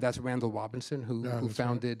 And that's Randall Robinson, who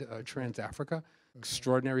founded Trans Africa.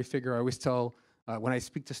 Extraordinary figure. I always tell, when I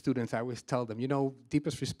speak to students, I always tell them,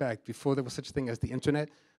 deepest respect, before there was such a thing as the internet,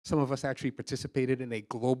 some of us actually participated in a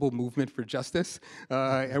global movement for justice,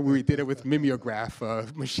 and we did it with mimeograph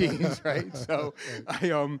machines, right? So,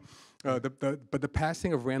 but the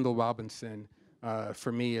passing of Randall Robinson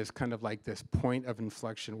for me is kind of like this point of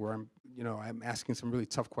inflection where I'm asking some really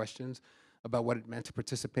tough questions about what it meant to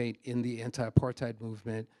participate in the anti-apartheid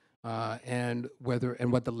movement and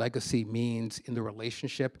what the legacy means in the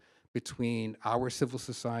relationship between our civil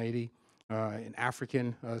society in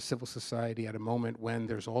African civil society at a moment when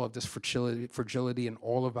there's all of this fragility in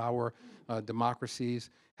all of our democracies.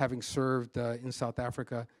 Having served in South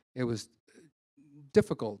Africa, it was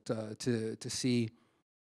difficult to see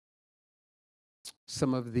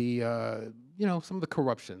some of the some of the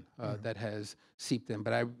corruption that has seeped in.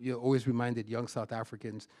 But I always reminded young South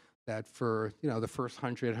Africans that for the first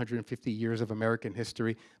 150 years of American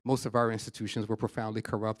history, most of our institutions were profoundly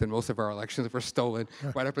corrupt, and most of our elections were stolen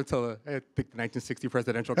right up until I think the 1960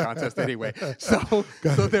 presidential contest anyway. So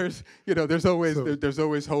there's there's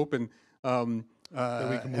always hope, and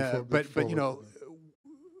we can move but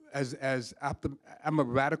I'm a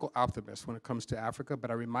radical optimist when it comes to Africa,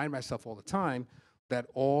 but I remind myself all the time that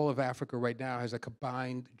all of Africa right now has a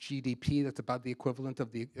combined GDP that's about the equivalent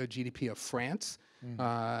of the GDP of France,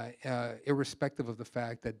 irrespective of the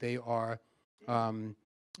fact that they are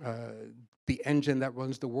the engine that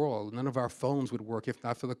runs the world. None of our phones would work if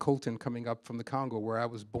not for the coltan coming up from the Congo, where I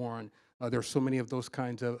was born. There are so many of those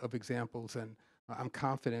kinds of examples, and I'm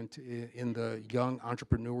confident in the young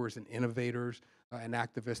entrepreneurs and innovators and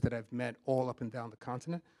activists that I've met all up and down the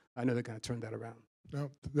continent. I know they're going to turn that around. No,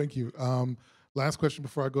 thank you. Last question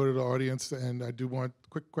before I go to the audience, and I do want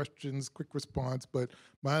quick questions, quick response, but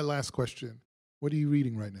my last question, what are you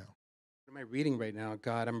reading right now? What am I reading right now?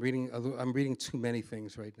 God, I'm reading too many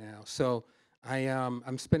things right now. So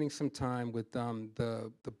I'm spending some time with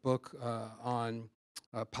the book on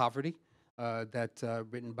poverty that's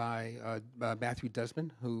written by Matthew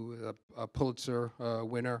Desmond, who a Pulitzer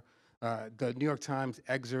winner. The New York Times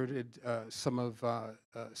excerpted some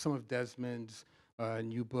of Desmond's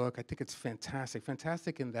new book. I think it's fantastic.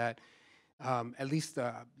 Fantastic in that, at least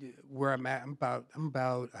where I'm at, I'm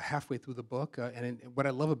about halfway through the book, and what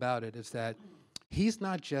I love about it is that he's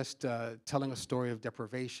not just telling a story of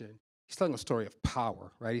deprivation. He's telling a story of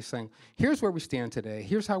power, right? He's saying, here's where we stand today.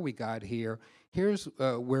 Here's how we got here. Here's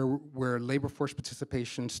where labor force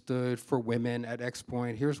participation stood for women at X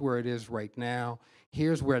point. Here's where it is right now.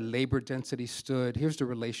 Here's where labor density stood. Here's the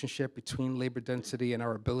relationship between labor density and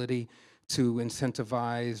our ability to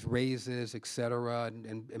incentivize raises, et cetera,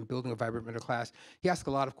 and building a vibrant middle class. He asked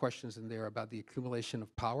a lot of questions in there about the accumulation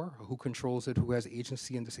of power, who controls it, who has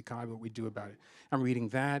agency in this economy, what we do about it. I'm reading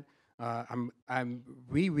that. I'm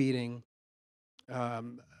rereading,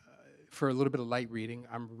 for a little bit of light reading,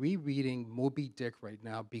 I'm rereading Moby Dick right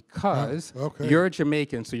now because you're a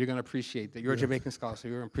Jamaican, so you're going to appreciate that. You're a Jamaican scholar, so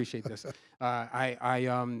you're going to appreciate this. I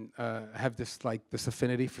have this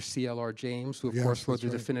affinity for C.L.R. James, who of course wrote the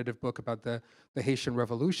definitive book about the Haitian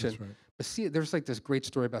Revolution. Right. But there's this great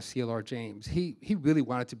story about C.L.R. James. He really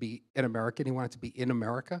wanted to be an American. He wanted to be in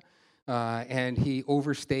America. And he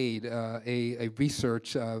overstayed a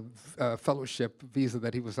research fellowship visa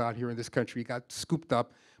that he was on here in this country. He got scooped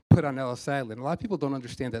up, put on Ellis Island. A lot of people don't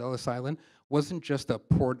understand that Ellis Island wasn't just a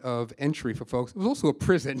port of entry for folks. It was also a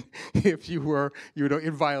prison if you were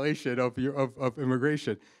in violation of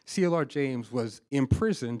immigration. C.L.R. James was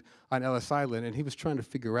imprisoned on Ellis Island, and he was trying to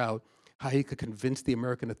figure out how he could convince the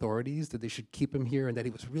American authorities that they should keep him here and that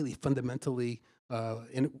he was really fundamentally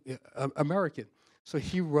American. So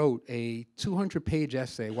he wrote a 200-page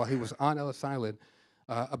essay while he was on Ellis Island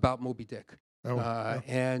about Moby Dick.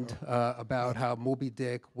 About how Moby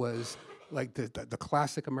Dick was like the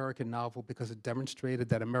classic American novel because it demonstrated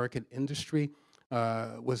that American industry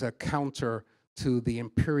was a counter to the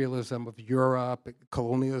imperialism of Europe,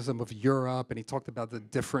 colonialism of Europe, and he talked about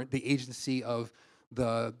the agency of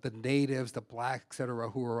the natives, the blacks, et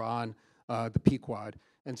cetera, who were on the Pequod.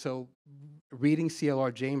 And so reading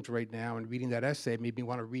C.L.R. James right now and reading that essay made me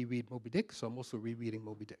want to reread Moby Dick, so I'm also rereading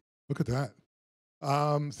Moby Dick. Look at that.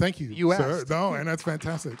 Thank you, sir. No, and that's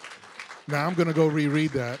fantastic. Now I'm going to go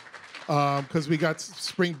reread that because we got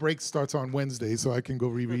spring break starts on Wednesday, so I can go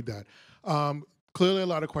reread that. Clearly a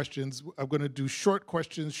lot of questions. I'm going to do short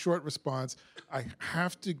questions, short response. I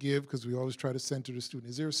have to give, because we always try to center the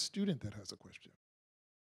student. Is there a student that has a question?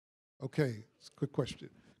 Okay, quick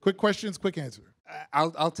question. Quick questions, quick answer.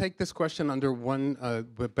 I'll take this question under one,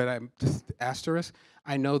 but I'm just asterisk.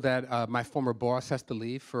 I know that my former boss has to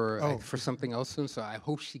leave for something else soon, so I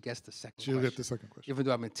hope she gets the second question. She'll get the second question. Even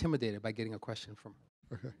though I'm intimidated by getting a question from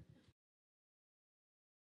her. Okay.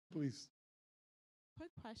 Please. Quick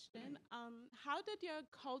question. How did your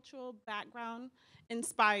cultural background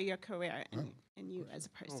inspire your career and you as a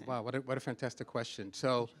person? Oh, wow, what a fantastic question.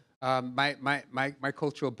 So my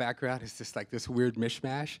cultural background is just like this weird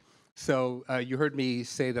mishmash. So you heard me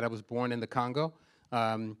say that I was born in the Congo,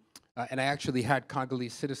 and I actually had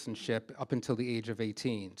Congolese citizenship up until the age of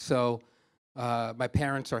 18. So my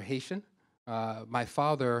parents are Haitian. My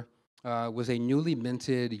father was a newly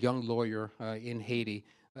minted young lawyer in Haiti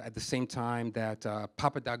at the same time that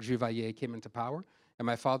Papa Doc Duvalier came into power. And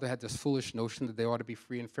my father had this foolish notion that there ought to be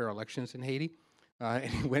free and fair elections in Haiti. And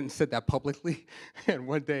he went and said that publicly. And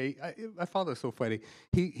one day, my father was so funny.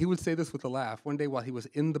 He would say this with a laugh. One day while he was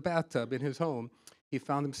in the bathtub in his home, he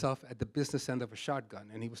found himself at the business end of a shotgun.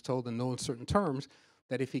 And he was told in no uncertain terms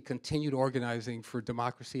that if he continued organizing for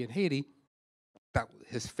democracy in Haiti, that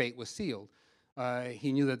his fate was sealed.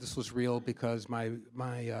 He knew that this was real because my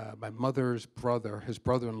mother's brother, his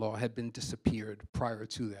brother-in-law, had been disappeared prior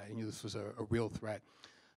to that. He knew this was a real threat.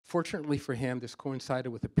 Fortunately for him, this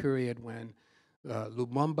coincided with a period when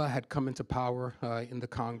Lumumba had come into power in the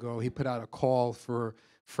Congo. He put out a call for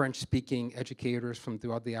French-speaking educators from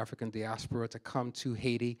throughout the African diaspora to come to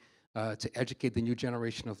Haiti to educate the new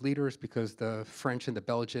generation of leaders, because the French and the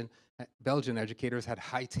Belgian educators had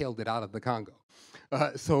hightailed it out of the Congo.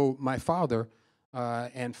 So my father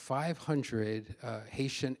and 500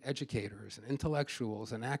 Haitian educators and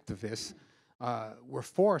intellectuals and activists were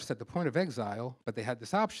forced at the point of exile, but they had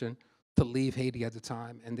this option to leave Haiti at the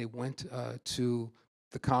time, and they went to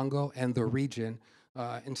the Congo and the region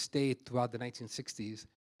and stayed throughout the 1960s,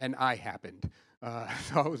 and I happened.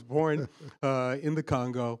 So I was born in the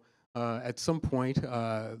Congo. At some point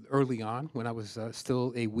early on, when I was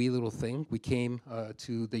still a wee little thing, we came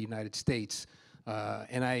to the United States,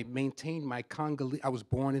 and I maintained my Congolese. I was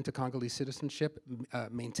born into Congolese citizenship,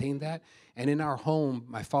 maintained that, and in our home,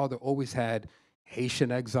 my father always had Haitian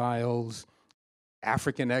exiles,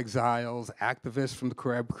 African exiles, activists from the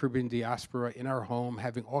Caribbean diaspora in our home,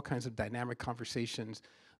 having all kinds of dynamic conversations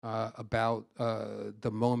about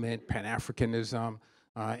the moment, Pan-Africanism,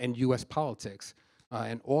 and U.S. politics.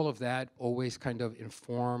 And all of that always kind of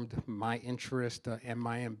informed my interest and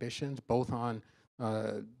my ambitions, both on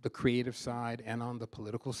the creative side and on the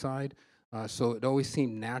political side. So it always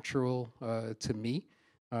seemed natural to me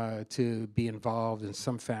to be involved in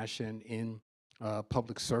some fashion in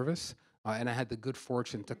public service. And I had the good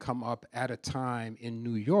fortune to come up at a time in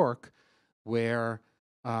New York where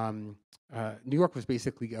New York was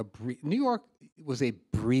basically New York was a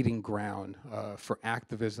breeding ground for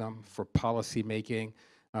activism, for policy making.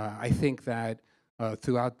 I think that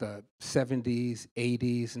throughout the 70s,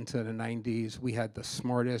 80s, into the 90s, we had the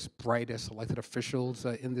smartest, brightest elected officials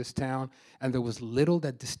in this town, and there was little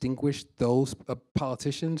that distinguished those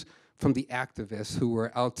politicians from the activists who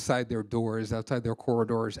were outside their doors, outside their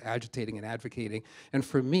corridors, agitating and advocating. And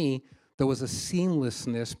for me, there was a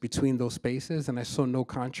seamlessness between those spaces, and I saw no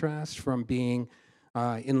contrast from being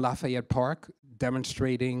in Lafayette Park,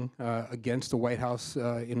 demonstrating against the White House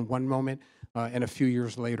in one moment, and a few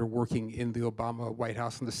years later working in the Obama White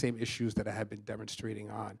House on the same issues that I had been demonstrating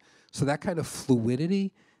on. So that kind of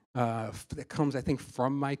fluidity that comes, I think,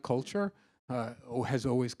 from my culture has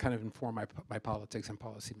always kind of informed my politics and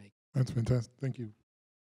policy making. That's fantastic. Thank you.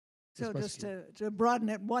 So just to broaden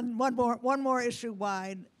it, one more issue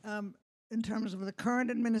wide, in terms of the current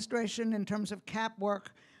administration, in terms of CAP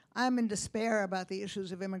work, I'm in despair about the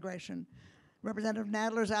issues of immigration. Representative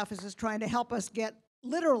Nadler's office is trying to help us get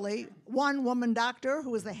literally one woman doctor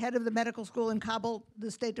who is the head of the medical school in Kabul. The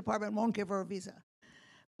State Department won't give her a visa.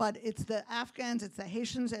 But it's the Afghans, it's the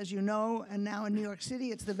Haitians, as you know, and now in New York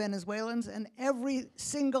City, it's the Venezuelans, and every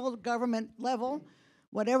single government level,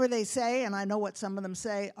 whatever they say, and I know what some of them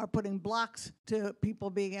say, are putting blocks to people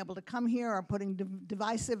being able to come here, are putting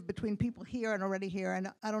divisive between people here and already here.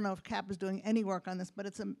 And I don't know if CAP is doing any work on this, but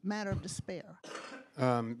it's a matter of despair.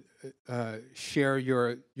 Share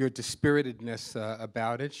your dispiritedness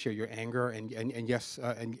about it. Share your anger, and yes,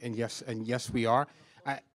 and yes, we are.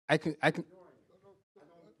 I can.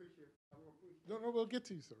 No, we'll get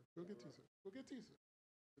to you, sir. We'll get to you, sir.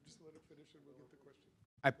 Just let it finish, and we'll get the question.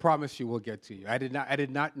 I promise you we'll get to you. I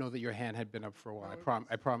did not know that your hand had been up for a while.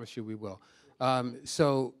 I promise you we will.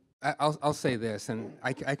 So I'll say this, and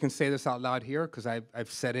I can say this out loud here because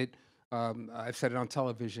I've said it. I've said it on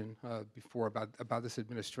television before about this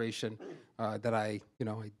administration that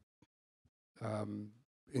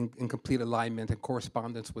in complete alignment and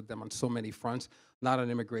correspondence with them on so many fronts, not on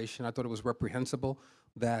immigration. I thought it was reprehensible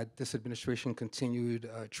that this administration continued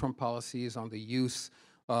Trump policies on the use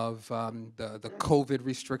of the COVID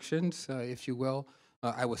restrictions, if you will.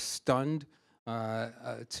 I was stunned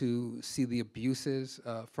to see the abuses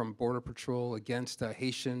from Border Patrol against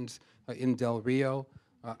Haitians in Del Rio.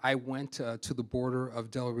 I went to the border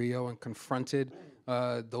of Del Rio and confronted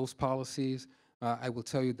those policies. I will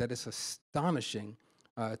tell you that it's astonishing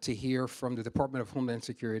to hear from the Department of Homeland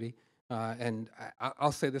Security, and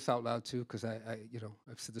I'll say this out loud too, because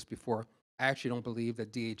I've said this before. I actually don't believe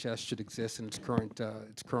that DHS should exist in its current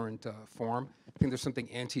form. I think there's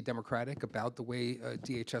something anti-democratic about the way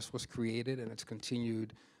DHS was created and its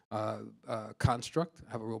continued construct.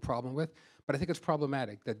 I have a real problem with, but I think it's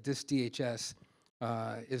problematic that this DHS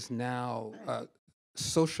is now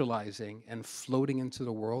socializing and floating into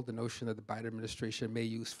the world the notion that the Biden administration may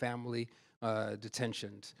use family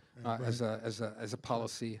detentions as a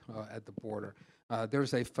policy at the border.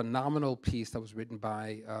 There's a phenomenal piece that was written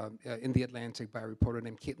by in the Atlantic by a reporter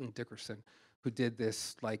named Caitlin Dickerson, who did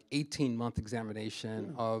this like 18-month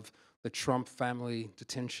examination of the Trump family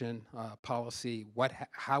detention policy, what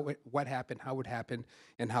happened, how it happened,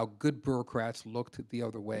 and how good bureaucrats looked the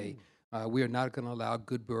other way. We are not going to allow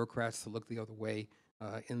good bureaucrats to look the other way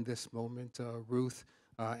in this moment, Ruth,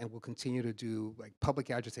 and we'll continue to do like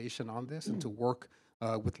public agitation on this and to work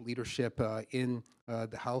with leadership in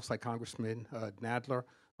the House, like Congressman Nadler,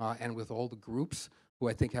 and with all the groups who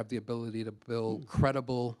I think have the ability to build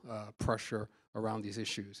credible pressure around these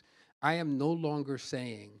issues. I am no longer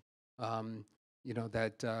saying, but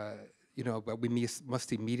we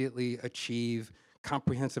must immediately achieve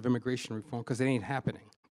comprehensive immigration reform, because it ain't happening.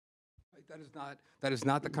 That is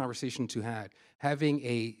not the conversation to have. Having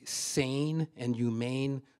a sane and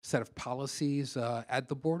humane set of policies at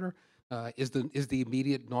the border is the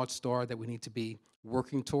immediate North Star that we need to be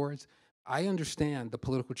working towards. I understand the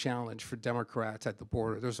political challenge for Democrats at the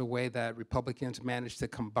border. There's a way that Republicans manage to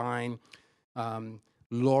combine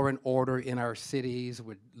law and order in our cities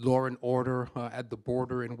with law and order at the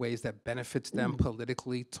border in ways that benefits them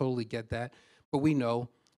politically. Totally get that. But we know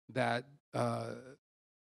that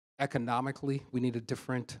economically, we need a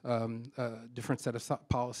different set of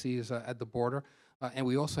policies at the border. And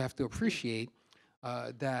we also have to appreciate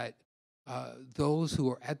that those who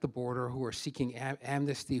are at the border, who are seeking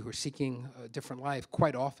amnesty, who are seeking a different life,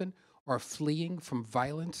 quite often are fleeing from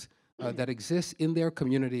violence that exists in their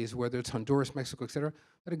communities, whether it's Honduras, Mexico, et cetera,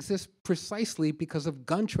 that exists precisely because of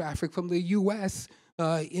gun traffic from the U.S.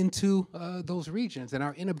 Into those regions. And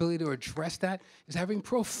our inability to address that is having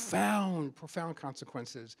profound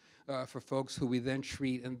consequences for folks who we then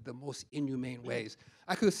treat in the most inhumane ways.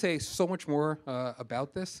 I could say so much more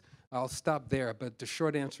about this. I'll stop there, but the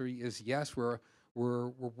short answer is yes, we're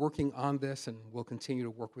working on this, and we'll continue to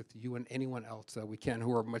work with you and anyone else that we can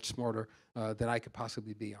who are much smarter than I could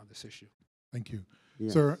possibly be on this issue. Thank you.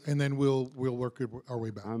 Yes. Sir, and then we'll work our way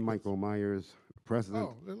back. I'm Michael Myers, president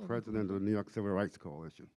of the New York Civil Rights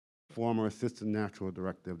Coalition, former assistant national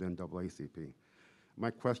director of the NAACP.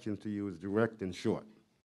 My question to you is direct and short.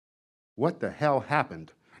 What the hell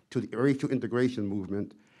happened to the racial integration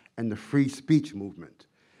movement and the free speech movement?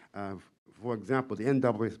 For example, the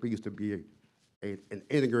NAACP used to be an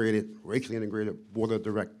integrated, racially integrated board of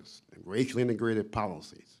directors, and racially integrated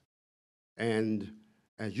policies. And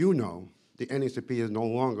as you know, the NAACP is no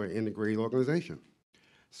longer an integrated organization.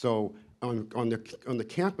 So on the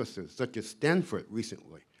campuses, such as Stanford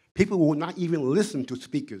recently, people will not even listen to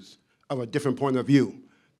speakers of a different point of view.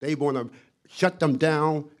 They want to shut them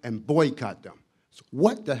down and boycott them. So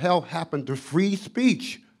what the hell happened to free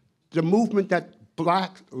speech? The movement that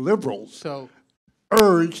black liberals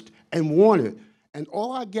urged and wanted. And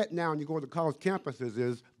all I get now when you go to college campuses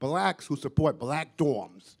is blacks who support black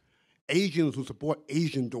dorms, Asians who support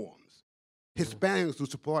Asian dorms, Hispanics who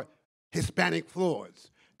support Hispanic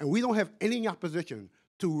floors. And we don't have any opposition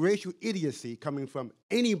to racial idiocy coming from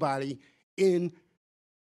anybody in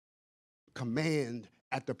command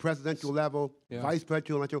at the presidential level, vice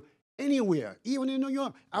presidential, anywhere, even in New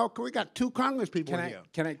York. We got 2 Congress people here.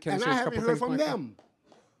 Can I and say I a haven't couple heard things, from Michael? them.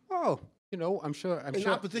 Oh, I'm sure. In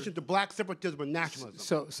opposition to black separatism and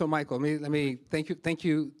nationalism. So Michael, let me thank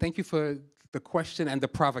you for the question and the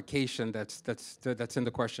provocation that's in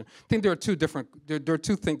the question. I think there are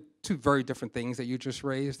two very different things that you just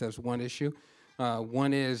raised as one issue.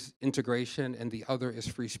 One is integration, and the other is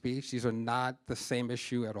free speech. These are not the same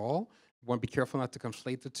issue at all. You want to be careful not to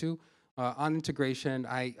conflate the two. On integration,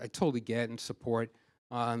 I totally get and support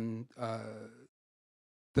on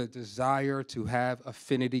the desire to have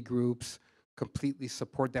affinity groups completely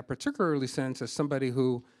support that, particularly since as somebody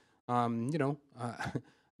who, remember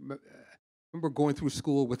going through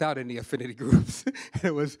school without any affinity groups.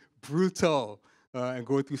 It was brutal, and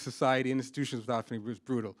going through society and institutions without affinity groups was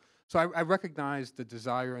brutal. So I recognize the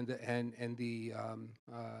desire and the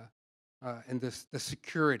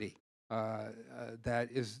security that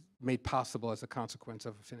is made possible as a consequence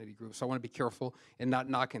of affinity groups. So I want to be careful and not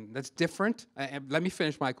knocking. That's different. And let me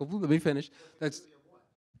finish, Michael. Let me finish. That's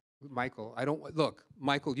Michael.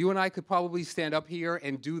 Michael. You and I could probably stand up here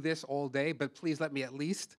and do this all day, but please let me at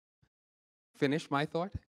least finish my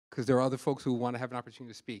thought, because there are other folks who want to have an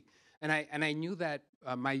opportunity to speak. And I knew that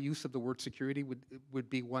my use of the word security would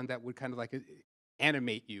be one that would kind of like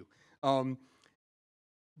animate you.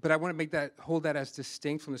 But I want to hold that as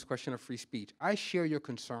distinct from this question of free speech. I share your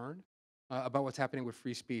concern about what's happening with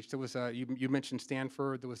free speech. There was you mentioned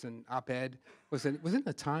Stanford. There was an op-ed. Was it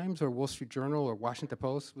the Times or Wall Street Journal or Washington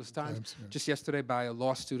Post? It was Times. Yeah. Just yesterday by a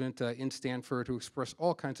law student in Stanford who expressed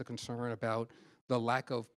all kinds of concern about the lack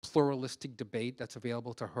of pluralistic debate that's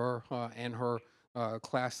available to her and her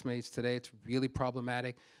classmates today. It's really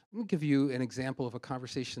problematic. Let me give you an example of a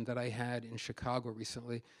conversation that I had in Chicago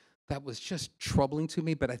recently that was just troubling to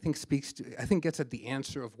me, but I think gets at the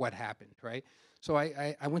answer of what happened, right? So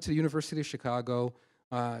I went to the University of Chicago,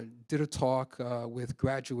 did a talk with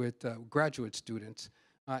graduate students,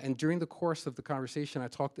 and during the course of the conversation, I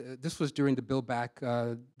talked. This was during the Build Back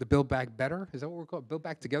Better. Is that what we're called? Build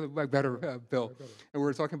Back Together, Build Back Better bill. And we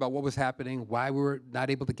were talking about what was happening, why we were not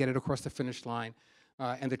able to get it across the finish line,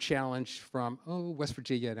 and the challenge from West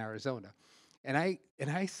Virginia and Arizona. And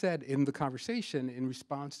I said in the conversation, in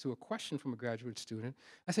response to a question from a graduate student,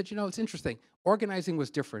 I said, it's interesting. Organizing was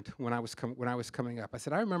different when I was coming up. I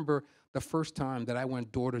said, I remember the first time that I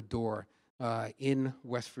went door to door in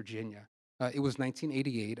West Virginia. It was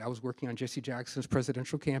 1988. I was working on Jesse Jackson's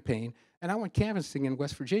presidential campaign, and I went canvassing in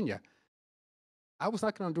West Virginia. I was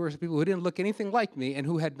knocking on doors of people who didn't look anything like me and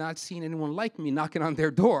who had not seen anyone like me knocking on their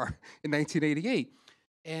door in 1988.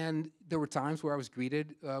 And there were times where I was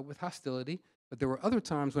greeted with hostility, but there were other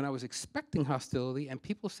times when I was expecting hostility, and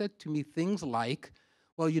people said to me things like,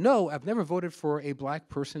 well, I've never voted for a black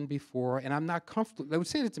person before, and I'm not comfortable. They would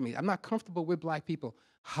say that to me, I'm not comfortable with black people.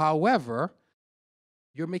 However,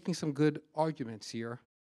 you're making some good arguments here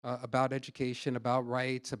about education, about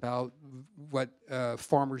rights, about what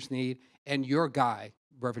farmers need, and your guy,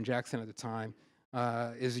 Reverend Jackson at the time,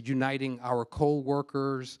 is uniting our coal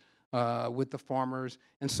workers with the farmers,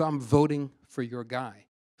 and so I'm voting for your guy.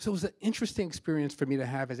 So it was an interesting experience for me to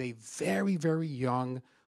have as a very, very young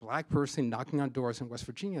black person knocking on doors in West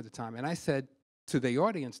Virginia at the time. And I said to the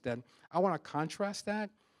audience then, I want to contrast that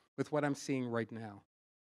with what I'm seeing right now.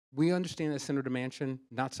 We understand that Senator Manchin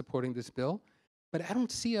not supporting this bill, but I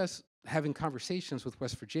don't see us having conversations with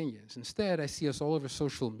West Virginians. Instead, I see us all over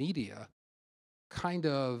social media kind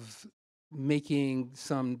of making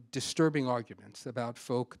some disturbing arguments about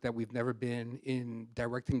folk that we've never been in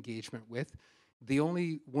direct engagement with. The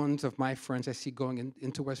only ones of my friends I see going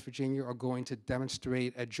into West Virginia are going to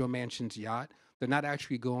demonstrate at Joe Manchin's yacht. They're not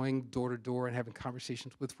actually going door to door and having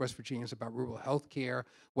conversations with West Virginians about rural health care,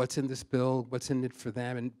 what's in this bill, what's in it for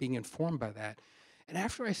them, and being informed by that. And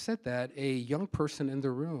after I said that, a young person in the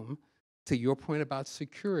room, to your point about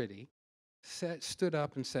security, stood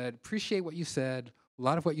up and said, appreciate what you said. A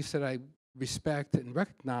lot of what you said I respect and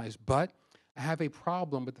recognize, but I have a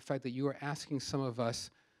problem with the fact that you are asking some of us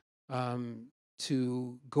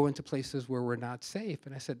to go into places where we're not safe.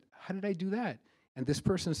 And I said, how did I do that? And this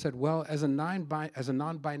person said, well, as a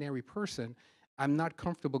non-binary person, I'm not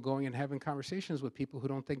comfortable going and having conversations with people who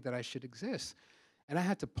don't think that I should exist. And I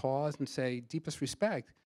had to pause and say, deepest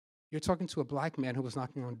respect, you're talking to a black man who was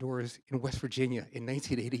knocking on doors in West Virginia in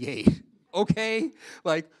 1988. Okay?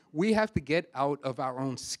 Like, we have to get out of our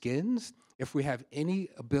own skins if we have any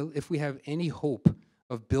hope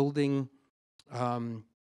of building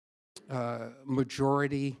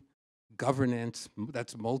majority governance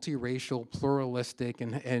that's multiracial, pluralistic,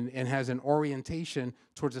 and has an orientation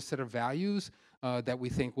towards a set of values that we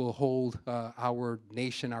think will hold our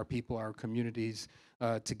nation, our people, our communities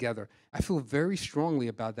together. I feel very strongly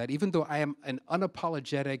about that. Even though I am an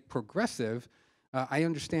unapologetic progressive, I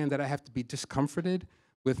understand that I have to be discomforted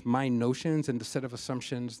with my notions and the set of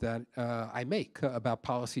assumptions that I make about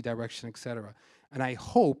policy direction, et cetera. And I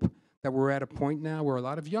hope that we're at a point now where a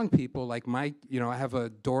lot of young people, like I have a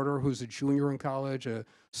daughter who's a junior in college, a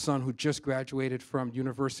son who just graduated from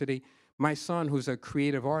university. My son, who's a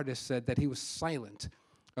creative artist, said that he was silent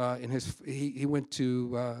he went to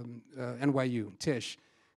NYU, Tisch,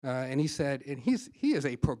 and he said, and he is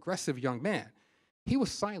a progressive young man. He was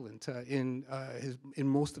silent in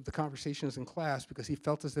most of the conversations in class because he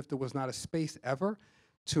felt as if there was not a space ever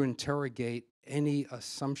to interrogate any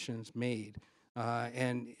assumptions made.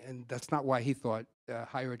 And that's not why he thought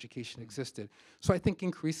higher education existed. So I think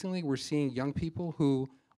increasingly we're seeing young people who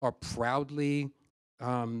are proudly,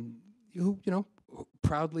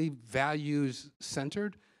 proudly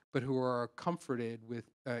values-centered, but who are comforted with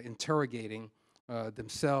interrogating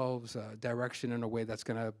themselves, direction in a way that's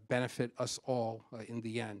going to benefit us all in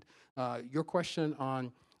the end. Your question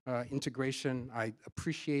on integration, I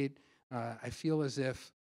appreciate. I feel as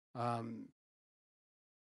if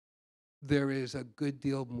there is a good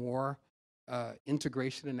deal more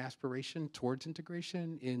integration and aspiration towards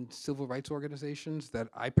integration in civil rights organizations that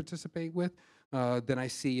I participate with than I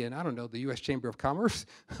see in, I don't know, the U.S. Chamber of Commerce.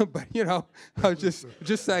 But, I'm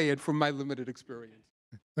just saying from my limited experience.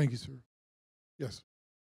 Thank you, sir. Yes.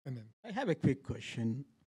 And then I have a quick question.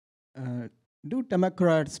 Do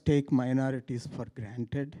Democrats take minorities for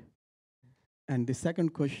granted? And the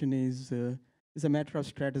second question is a matter of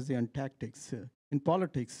strategy and tactics. in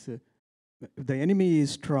politics, if the enemy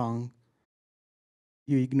is strong,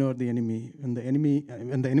 you ignore the enemy. When the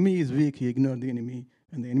enemy is weak, you ignore the enemy.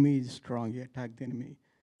 When the enemy is strong, you attack the enemy.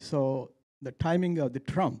 So the timing of the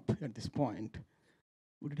Trump at this point,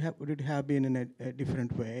 would it have been in a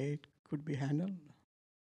different way? It could be handled.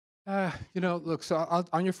 Look. So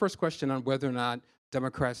on your first question on whether or not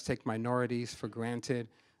Democrats take minorities for granted,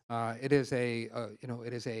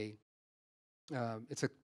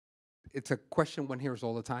 it's a question one hears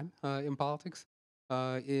all the time in politics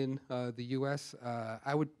in the U.S.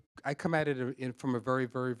 I come at it from a very,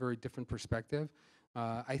 very, very different perspective.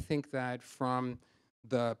 I think that from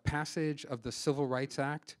the passage of the Civil Rights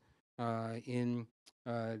Act in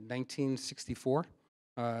 1964,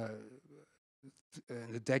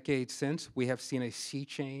 the decade since, we have seen a sea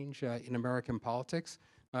change in American politics,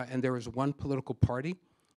 and there is one political party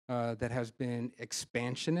that has been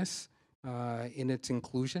expansionist in its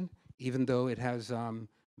inclusion, even though it has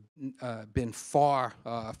been far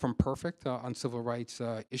from perfect on civil rights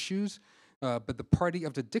issues. But the party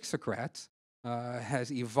of the Dixiecrats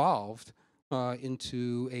has evolved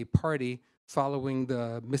into a party following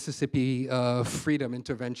the Mississippi freedom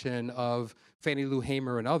intervention of Fannie Lou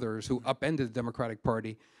Hamer and others who upended the Democratic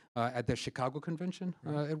Party at the Chicago Convention,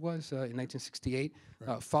 it was, in 1968.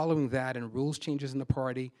 Following that and rules changes in the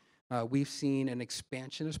party, we've seen an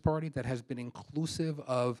expansionist party that has been inclusive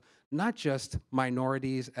of not just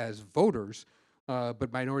minorities as voters,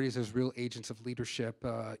 but minorities as real agents of leadership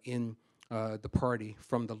in the party,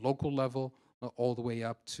 from the local level all the way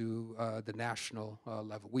up to the national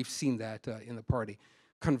level. We've seen that in the party.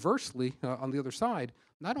 Conversely, on the other side,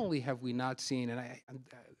 not only have we not seen, and I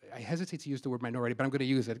hesitate to use the word minority, but I'm going to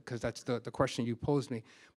use it because that's the question you posed me.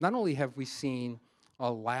 Not only have we seen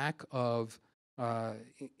a lack of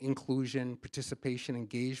inclusion, participation,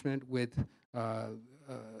 engagement with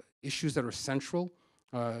issues that are central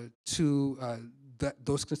to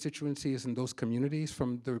those constituencies and those communities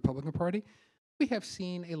from the Republican Party, we have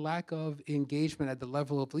seen a lack of engagement at the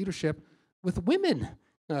level of leadership with women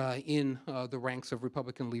in the ranks of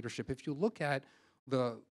Republican leadership. If you look at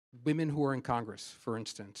the women who are in Congress, for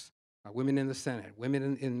instance, women in the Senate,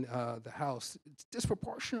 women in the House, it's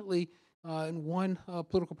disproportionately in one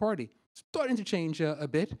political party. It's starting to change a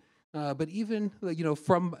bit, but even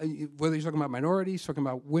from whether you're talking about minorities, talking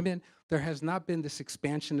about women, there has not been this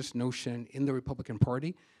expansionist notion in the Republican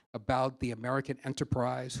Party about the American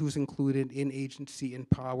enterprise, who's included in agency, in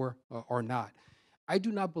power, or not. I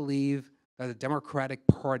do not believe that the Democratic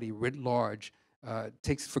Party writ large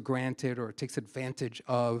takes for granted or takes advantage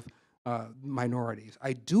of minorities.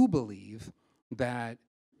 I do believe that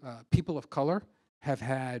people of color have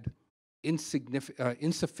had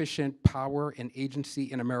insufficient power and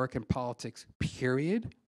agency in American politics,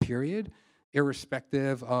 period,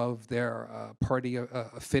 irrespective of their party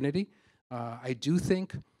affinity. I do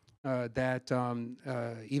think that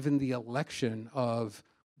even the election of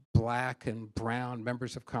black and brown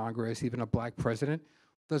members of Congress, even a black president,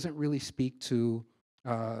 doesn't really speak to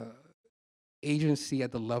agency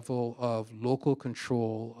at the level of local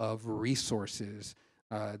control of resources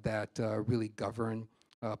that really govern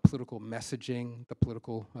political messaging, the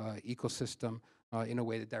political ecosystem in a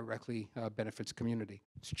way that directly benefits community.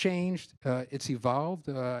 It's changed, it's evolved,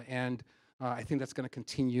 and I think that's going to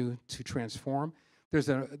continue to transform. There's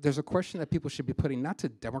a question that people should be putting not to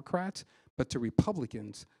Democrats, but to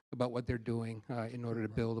Republicans about what they're doing in order to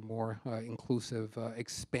build a more inclusive,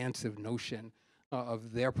 expansive notion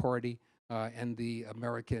of their party and the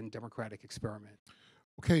American democratic experiment.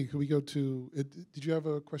 Okay, can we go to, did you have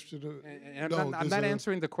a question? I'm not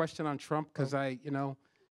answering the question on Trump because I don't know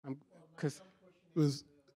who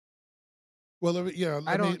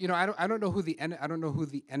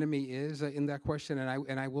the enemy is in that question,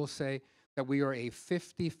 and I will say that we are a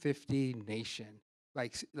 50-50 nation,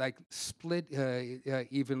 like split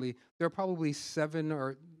evenly. There are probably 7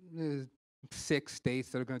 or 6 states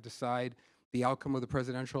that are going to decide the outcome of the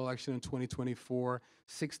presidential election in 2024.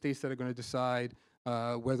 6 states that are going to decide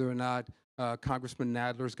whether or not Congressman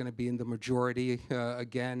Nadler is going to be in the majority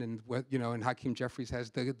again, and Hakeem Jeffries has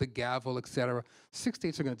the gavel, et cetera. 6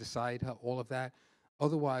 states are going to decide all of that.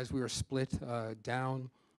 Otherwise, we are split down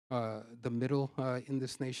the middle in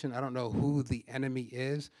this nation. I don't know who the enemy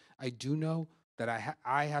is. I do know that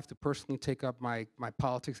I have to personally take up my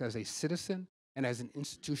politics as a citizen and as an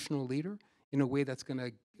institutional leader in a way that's going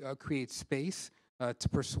to create space to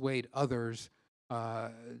persuade others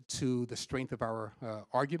to the strength of our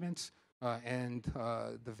arguments and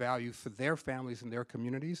the value for their families and their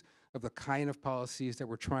communities of the kind of policies that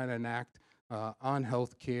we're trying to enact on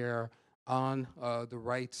health care, on the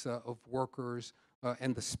rights of workers,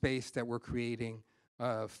 and the space that we're creating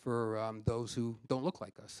for those who don't look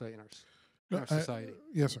like us in our society.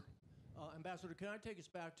 Yes, sir. Ambassador, can I take us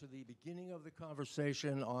back to the beginning of the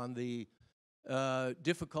conversation on the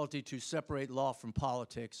difficulty to separate law from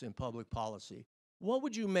politics in public policy? What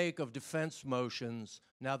would you make of defense motions,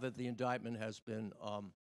 now that the indictment has been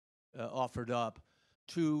offered up,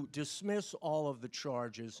 to dismiss all of the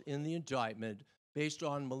charges in the indictment based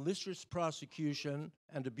on malicious prosecution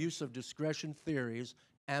and abuse of discretion theories,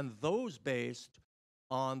 and those based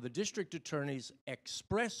on the district attorney's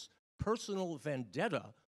express personal vendetta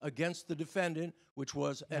against the defendant, which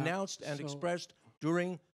was announced and expressed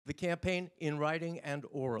during the campaign in writing and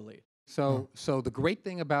orally? So the great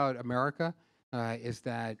thing about America is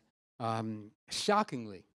that,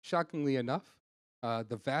 shockingly enough,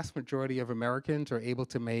 the vast majority of Americans are able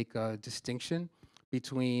to make a distinction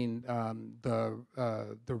between the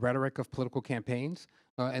rhetoric of political campaigns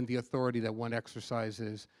and the authority that one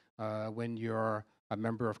exercises when you're a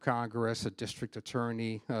member of Congress, a district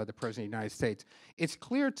attorney, the President of the United States. It's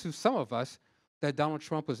clear to some of us that Donald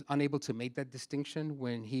Trump was unable to make that distinction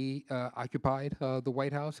when he occupied the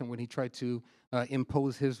White House and when he tried to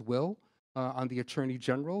impose his will on the Attorney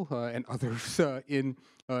General and others in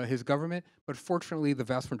his government. But fortunately, the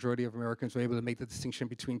vast majority of Americans were able to make the distinction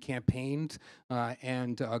between campaigns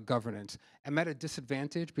and governance. I'm at a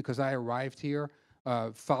disadvantage because I arrived here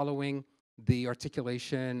following the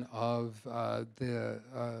articulation of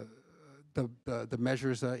the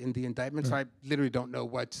measures in the indictment. So I literally don't know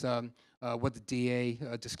what the DA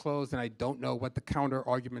disclosed, and I don't know what the counter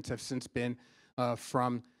arguments have since been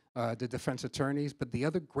from the defense attorneys. But the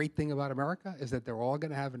other great thing about America is that they're all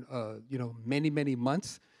going to have many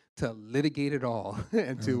months to litigate it all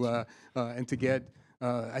and to get.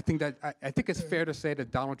 I think it's fair to say that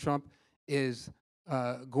Donald Trump is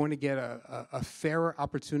going to get a fairer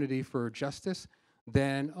opportunity for justice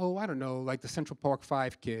than, I don't know, like the Central Park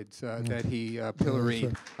 5 kids that he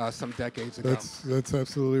pilloried some decades ago. That's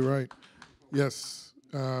absolutely right. Yes,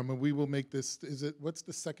 and we will make this. What's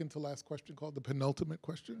the second to last question called? The penultimate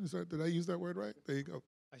question? Did I use that word right? There you go.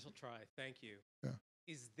 I shall try. Thank you. Yeah.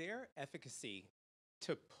 Is there efficacy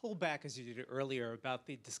to pull back, as you did earlier, about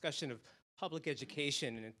the discussion of public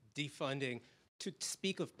education and defunding, to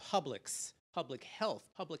speak of publics, public health,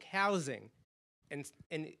 public housing,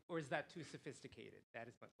 or is that too sophisticated? That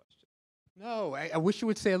is my question. No, I wish you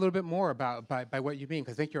would say a little bit more about by what you mean,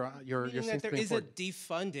 because I think you're that there is a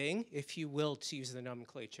defunding, if you will, to use the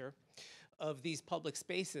nomenclature, of these public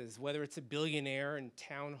spaces, whether it's a billionaire in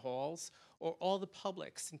town halls or all the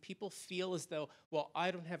publics, and people feel as though, well,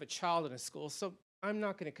 I don't have a child in a school, so I'm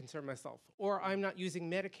not going to concern myself, or I'm not using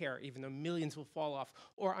Medicare, even though millions will fall off,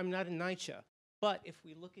 or I'm not a NYCHA. But if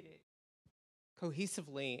we look at it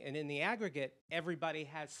cohesively and in the aggregate, everybody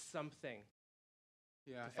has something.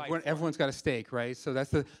 Yeah, everyone's got a stake, right? So that's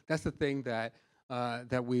the thing that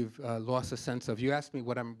we've lost a sense of. You asked me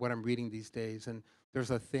what I'm reading these days, and there's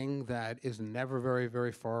a thing that is never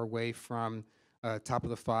very far away from top of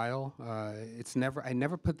the file. I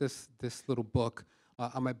never put this little book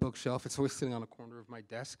on my bookshelf. It's always sitting on the corner of my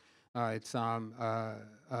desk. It's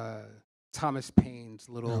Thomas Paine's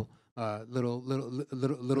little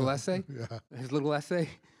essay. Yeah. His little essay.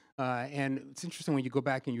 And it's interesting when you go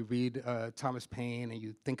back and you read Thomas Paine and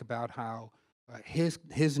you think about how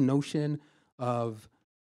his notion of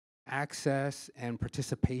access and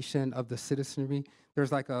participation of the citizenry.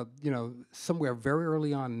 There's like somewhere very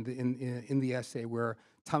early on in the essay where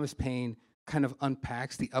Thomas Paine kind of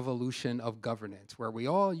unpacks the evolution of governance, where we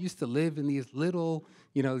all used to live in these little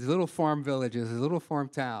farm villages, these little farm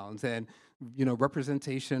towns, and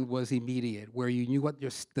representation was immediate, where you knew what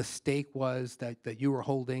the stake was that you were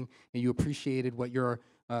holding, and you appreciated what your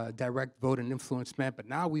direct vote and influence meant. But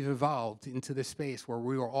now we've evolved into this space where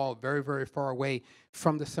we are all very far away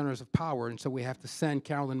from the centers of power, and so we have to send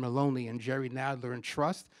Carolyn Maloney and Jerry Nadler and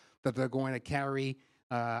trust that they're going to carry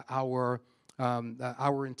our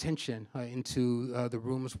intention into the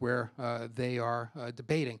rooms where they are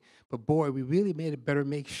debating. But boy, we really better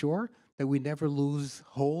make sure that we never lose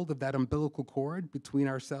hold of that umbilical cord between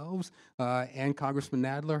ourselves and Congressman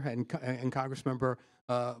Nadler and Congressmember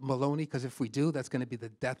Maloney, because if we do, that's going to be the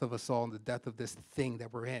death of us all and the death of this thing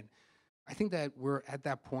that we're in. I think that we're at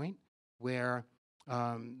that point where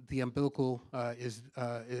the umbilical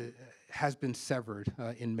has been severed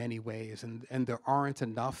in many ways, and there aren't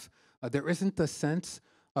enough. There isn't a sense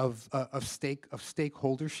of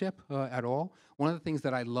stakeholdership at all. One of the things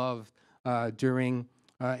that I loved during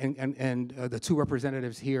and the two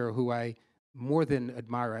representatives here who I more than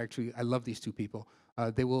admire, actually, I love these two people.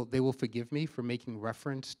 They will forgive me for making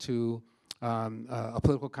reference to a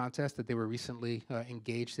political contest that they were recently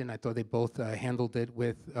engaged in. I thought they both handled it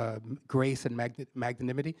with grace and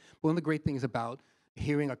magnanimity. But one of the great things about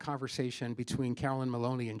hearing a conversation between Carolyn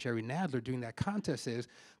Maloney and Jerry Nadler during that contest is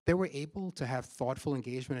they were able to have thoughtful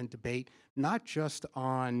engagement and debate, not just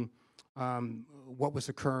on what was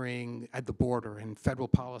occurring at the border and federal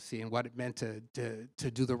policy and what it meant to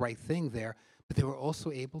do the right thing there, but they were also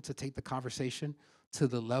able to take the conversation to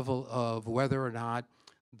the level of whether or not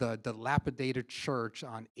the dilapidated church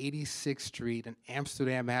on 86th Street and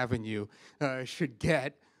Amsterdam Avenue should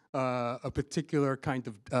get a particular kind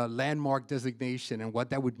of landmark designation and what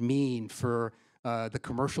that would mean for the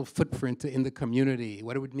commercial footprint in the community,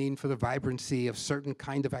 what it would mean for the vibrancy of certain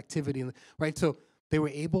kind of activity, right? So they were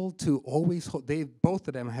able to always, both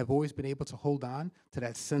of them have always been able to hold on to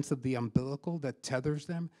that sense of the umbilical that tethers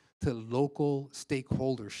them to local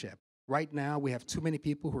stakeholdership. Right now, we have too many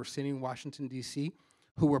people who are sitting in Washington, D.C.,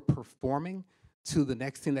 who are performing to the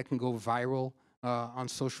next thing that can go viral on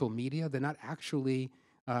social media. They're not actually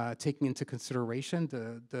taking into consideration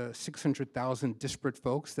the 600,000 disparate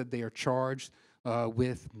folks that they are charged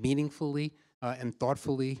with meaningfully and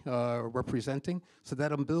thoughtfully representing. So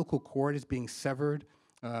that umbilical cord is being severed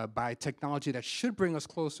by technology that should bring us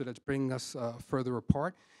closer, that's bringing us further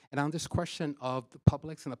apart. And on this question of the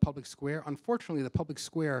publics and the public square, unfortunately, the public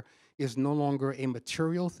square is no longer a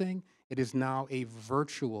material thing. It is now a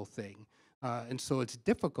virtual thing. And so it's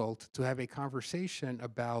difficult to have a conversation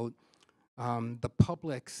about the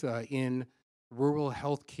publics in rural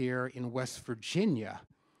healthcare in West Virginia,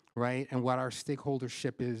 right? And what our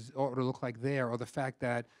stakeholdership is ought to look like there, or the fact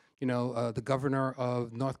that the governor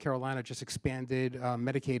of North Carolina just expanded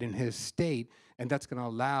Medicaid in his state, and that's going to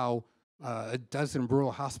allow a dozen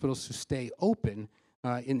rural hospitals to stay open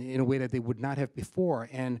in a way that they would not have before.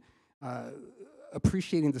 And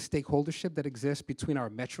appreciating the stakeholdership that exists between our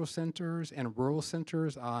metro centers and rural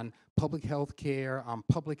centers on public health care, on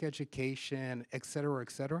public education, et cetera,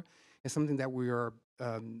 is something that we are,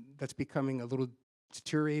 that's becoming a little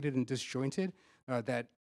deteriorated and disjointed, that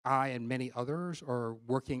I and many others are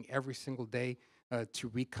working every single day to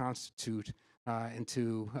reconstitute and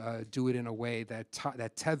to do it in a way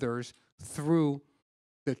that tethers through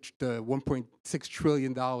the $1.6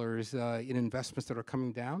 trillion in investments that are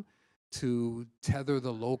coming down, to tether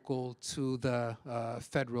the local to the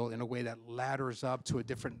federal in a way that ladders up to a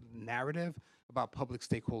different narrative about public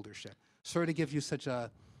stakeholdership. Sorry to give you such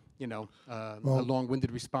a, a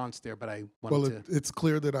long-winded response there, but I wanted to. It's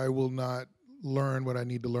clear that I will not learn what I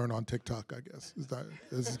need to learn on TikTok, I guess.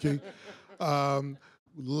 Is key?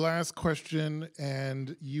 Last question,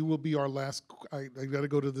 and you will be our last. I got to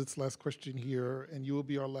go to this last question here, and you will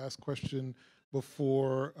be our last question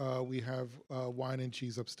before we have wine and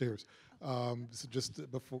cheese upstairs. So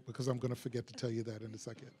just before, because I'm going to forget to tell you that in a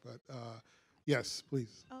second. But yes,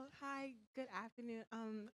 please. Oh, hi. Good afternoon.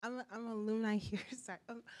 I'm an alumni here. Sorry.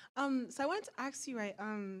 So I wanted to ask you, right?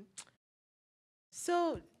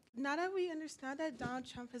 So now that we understand that Donald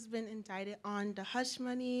Trump has been indicted on the hush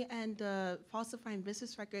money and the falsifying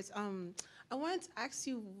business records, I wanted to ask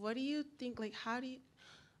you, what do you think? Like,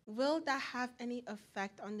 will that have any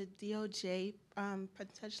effect on the DOJ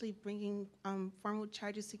potentially bringing formal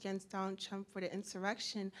charges against Donald Trump for the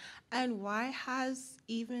insurrection? And why has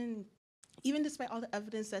even despite all the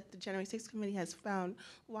evidence that the January 6th committee has found,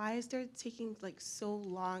 why is there taking so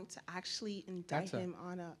long to actually indict him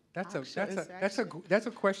on a that's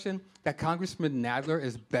a question that Congressman Nadler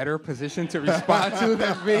is better positioned to respond to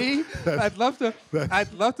than me. I'd love to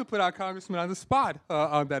put our congressman on the spot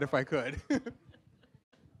on that if I could.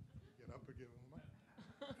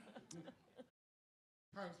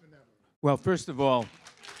 Well, first of all,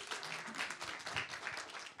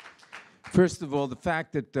 the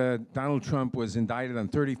fact that Donald Trump was indicted on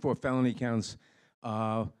 34 felony counts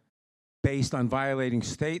based on violating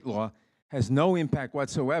state law has no impact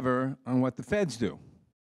whatsoever on what the feds do.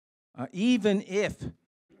 Even if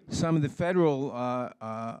some of the federal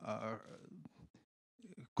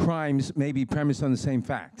crimes may be premised on the same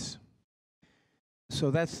facts.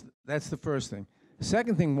 So that's the first thing. The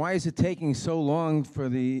second thing, why is it taking so long for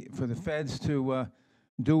the feds to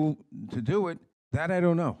do it? That I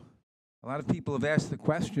don't know. A lot of people have asked the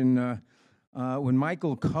question when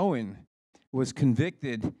Michael Cohen was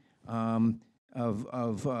convicted of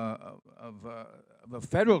a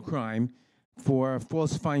federal crime for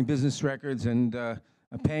falsifying business records and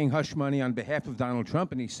paying hush money on behalf of Donald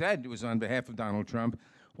Trump, and he said it was on behalf of Donald Trump.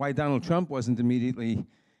 Why Donald Trump wasn't immediately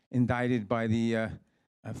indicted by the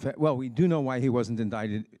well, we do know why he wasn't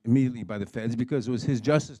indicted immediately by the feds, because it was his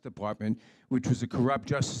Justice Department, which was a corrupt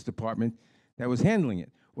Justice Department, that was handling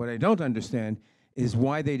it. What I don't understand is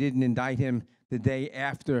why they didn't indict him the day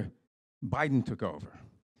after Biden took over,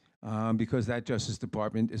 because that Justice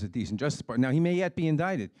Department is a decent Justice Department. Now, he may yet be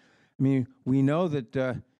indicted. I mean, we know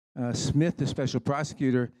that Smith, the special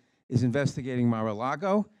prosecutor, is investigating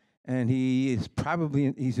Mar-a-Lago, and he's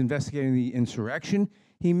investigating the insurrection.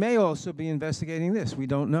 He may also be investigating this. We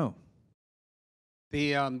don't know.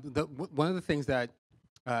 One of the things that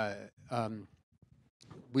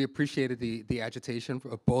we appreciated the agitation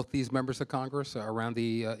of both these members of Congress around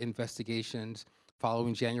the investigations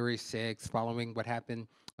following January 6th, following what happened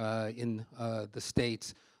in the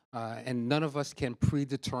states. And none of us can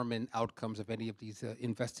predetermine outcomes of any of these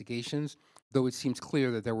investigations, though it seems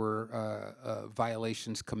clear that there were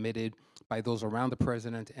violations committed by those around the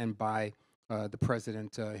president and by the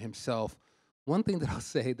president himself. One thing that I'll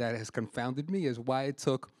say that has confounded me is why it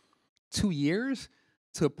took 2 years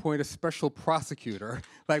to appoint a special prosecutor.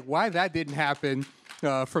 Like, why that didn't happen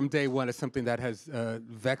from day one is something that has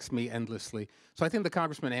vexed me endlessly. So I think the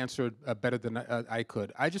congressman answered better than I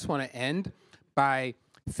could. I just want to end by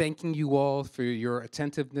thanking you all for your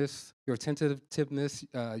attentiveness, your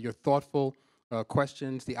thoughtful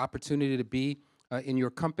questions, the opportunity to be in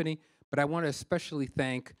your company. But I want to especially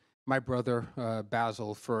thank my brother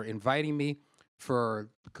Basil for inviting me, for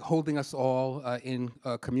holding us all in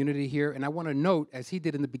community here. And I want to note, as he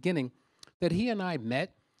did in the beginning, that he and I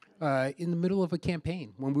met in the middle of a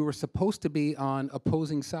campaign when we were supposed to be on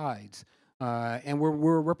opposing sides. And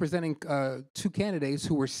we're representing two candidates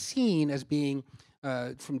who were seen as being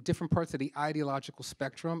from different parts of the ideological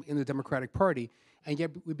spectrum in the Democratic Party. And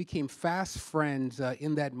yet we became fast friends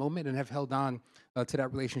in that moment and have held on to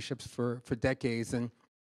that relationship for decades. And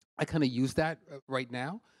I kind of use that right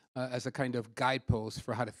now as a kind of guidepost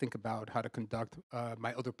for how to think about how to conduct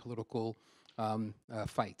my other political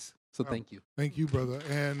fights. So thank you. Thank you, brother.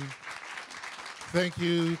 And thank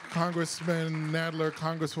you, Congressman Nadler,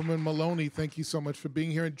 Congresswoman Maloney. Thank you so much for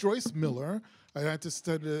being here. And Joyce Miller, I had to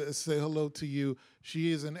say hello to you.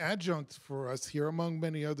 She is an adjunct for us here, among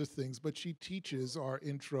many other things, but she teaches our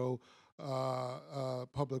intro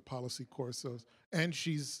public policy courses, and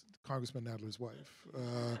she's Congressman Nadler's wife.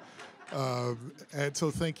 And so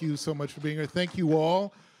thank you so much for being here. Thank you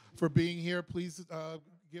all for being here. Please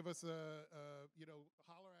give us a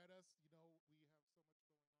holler.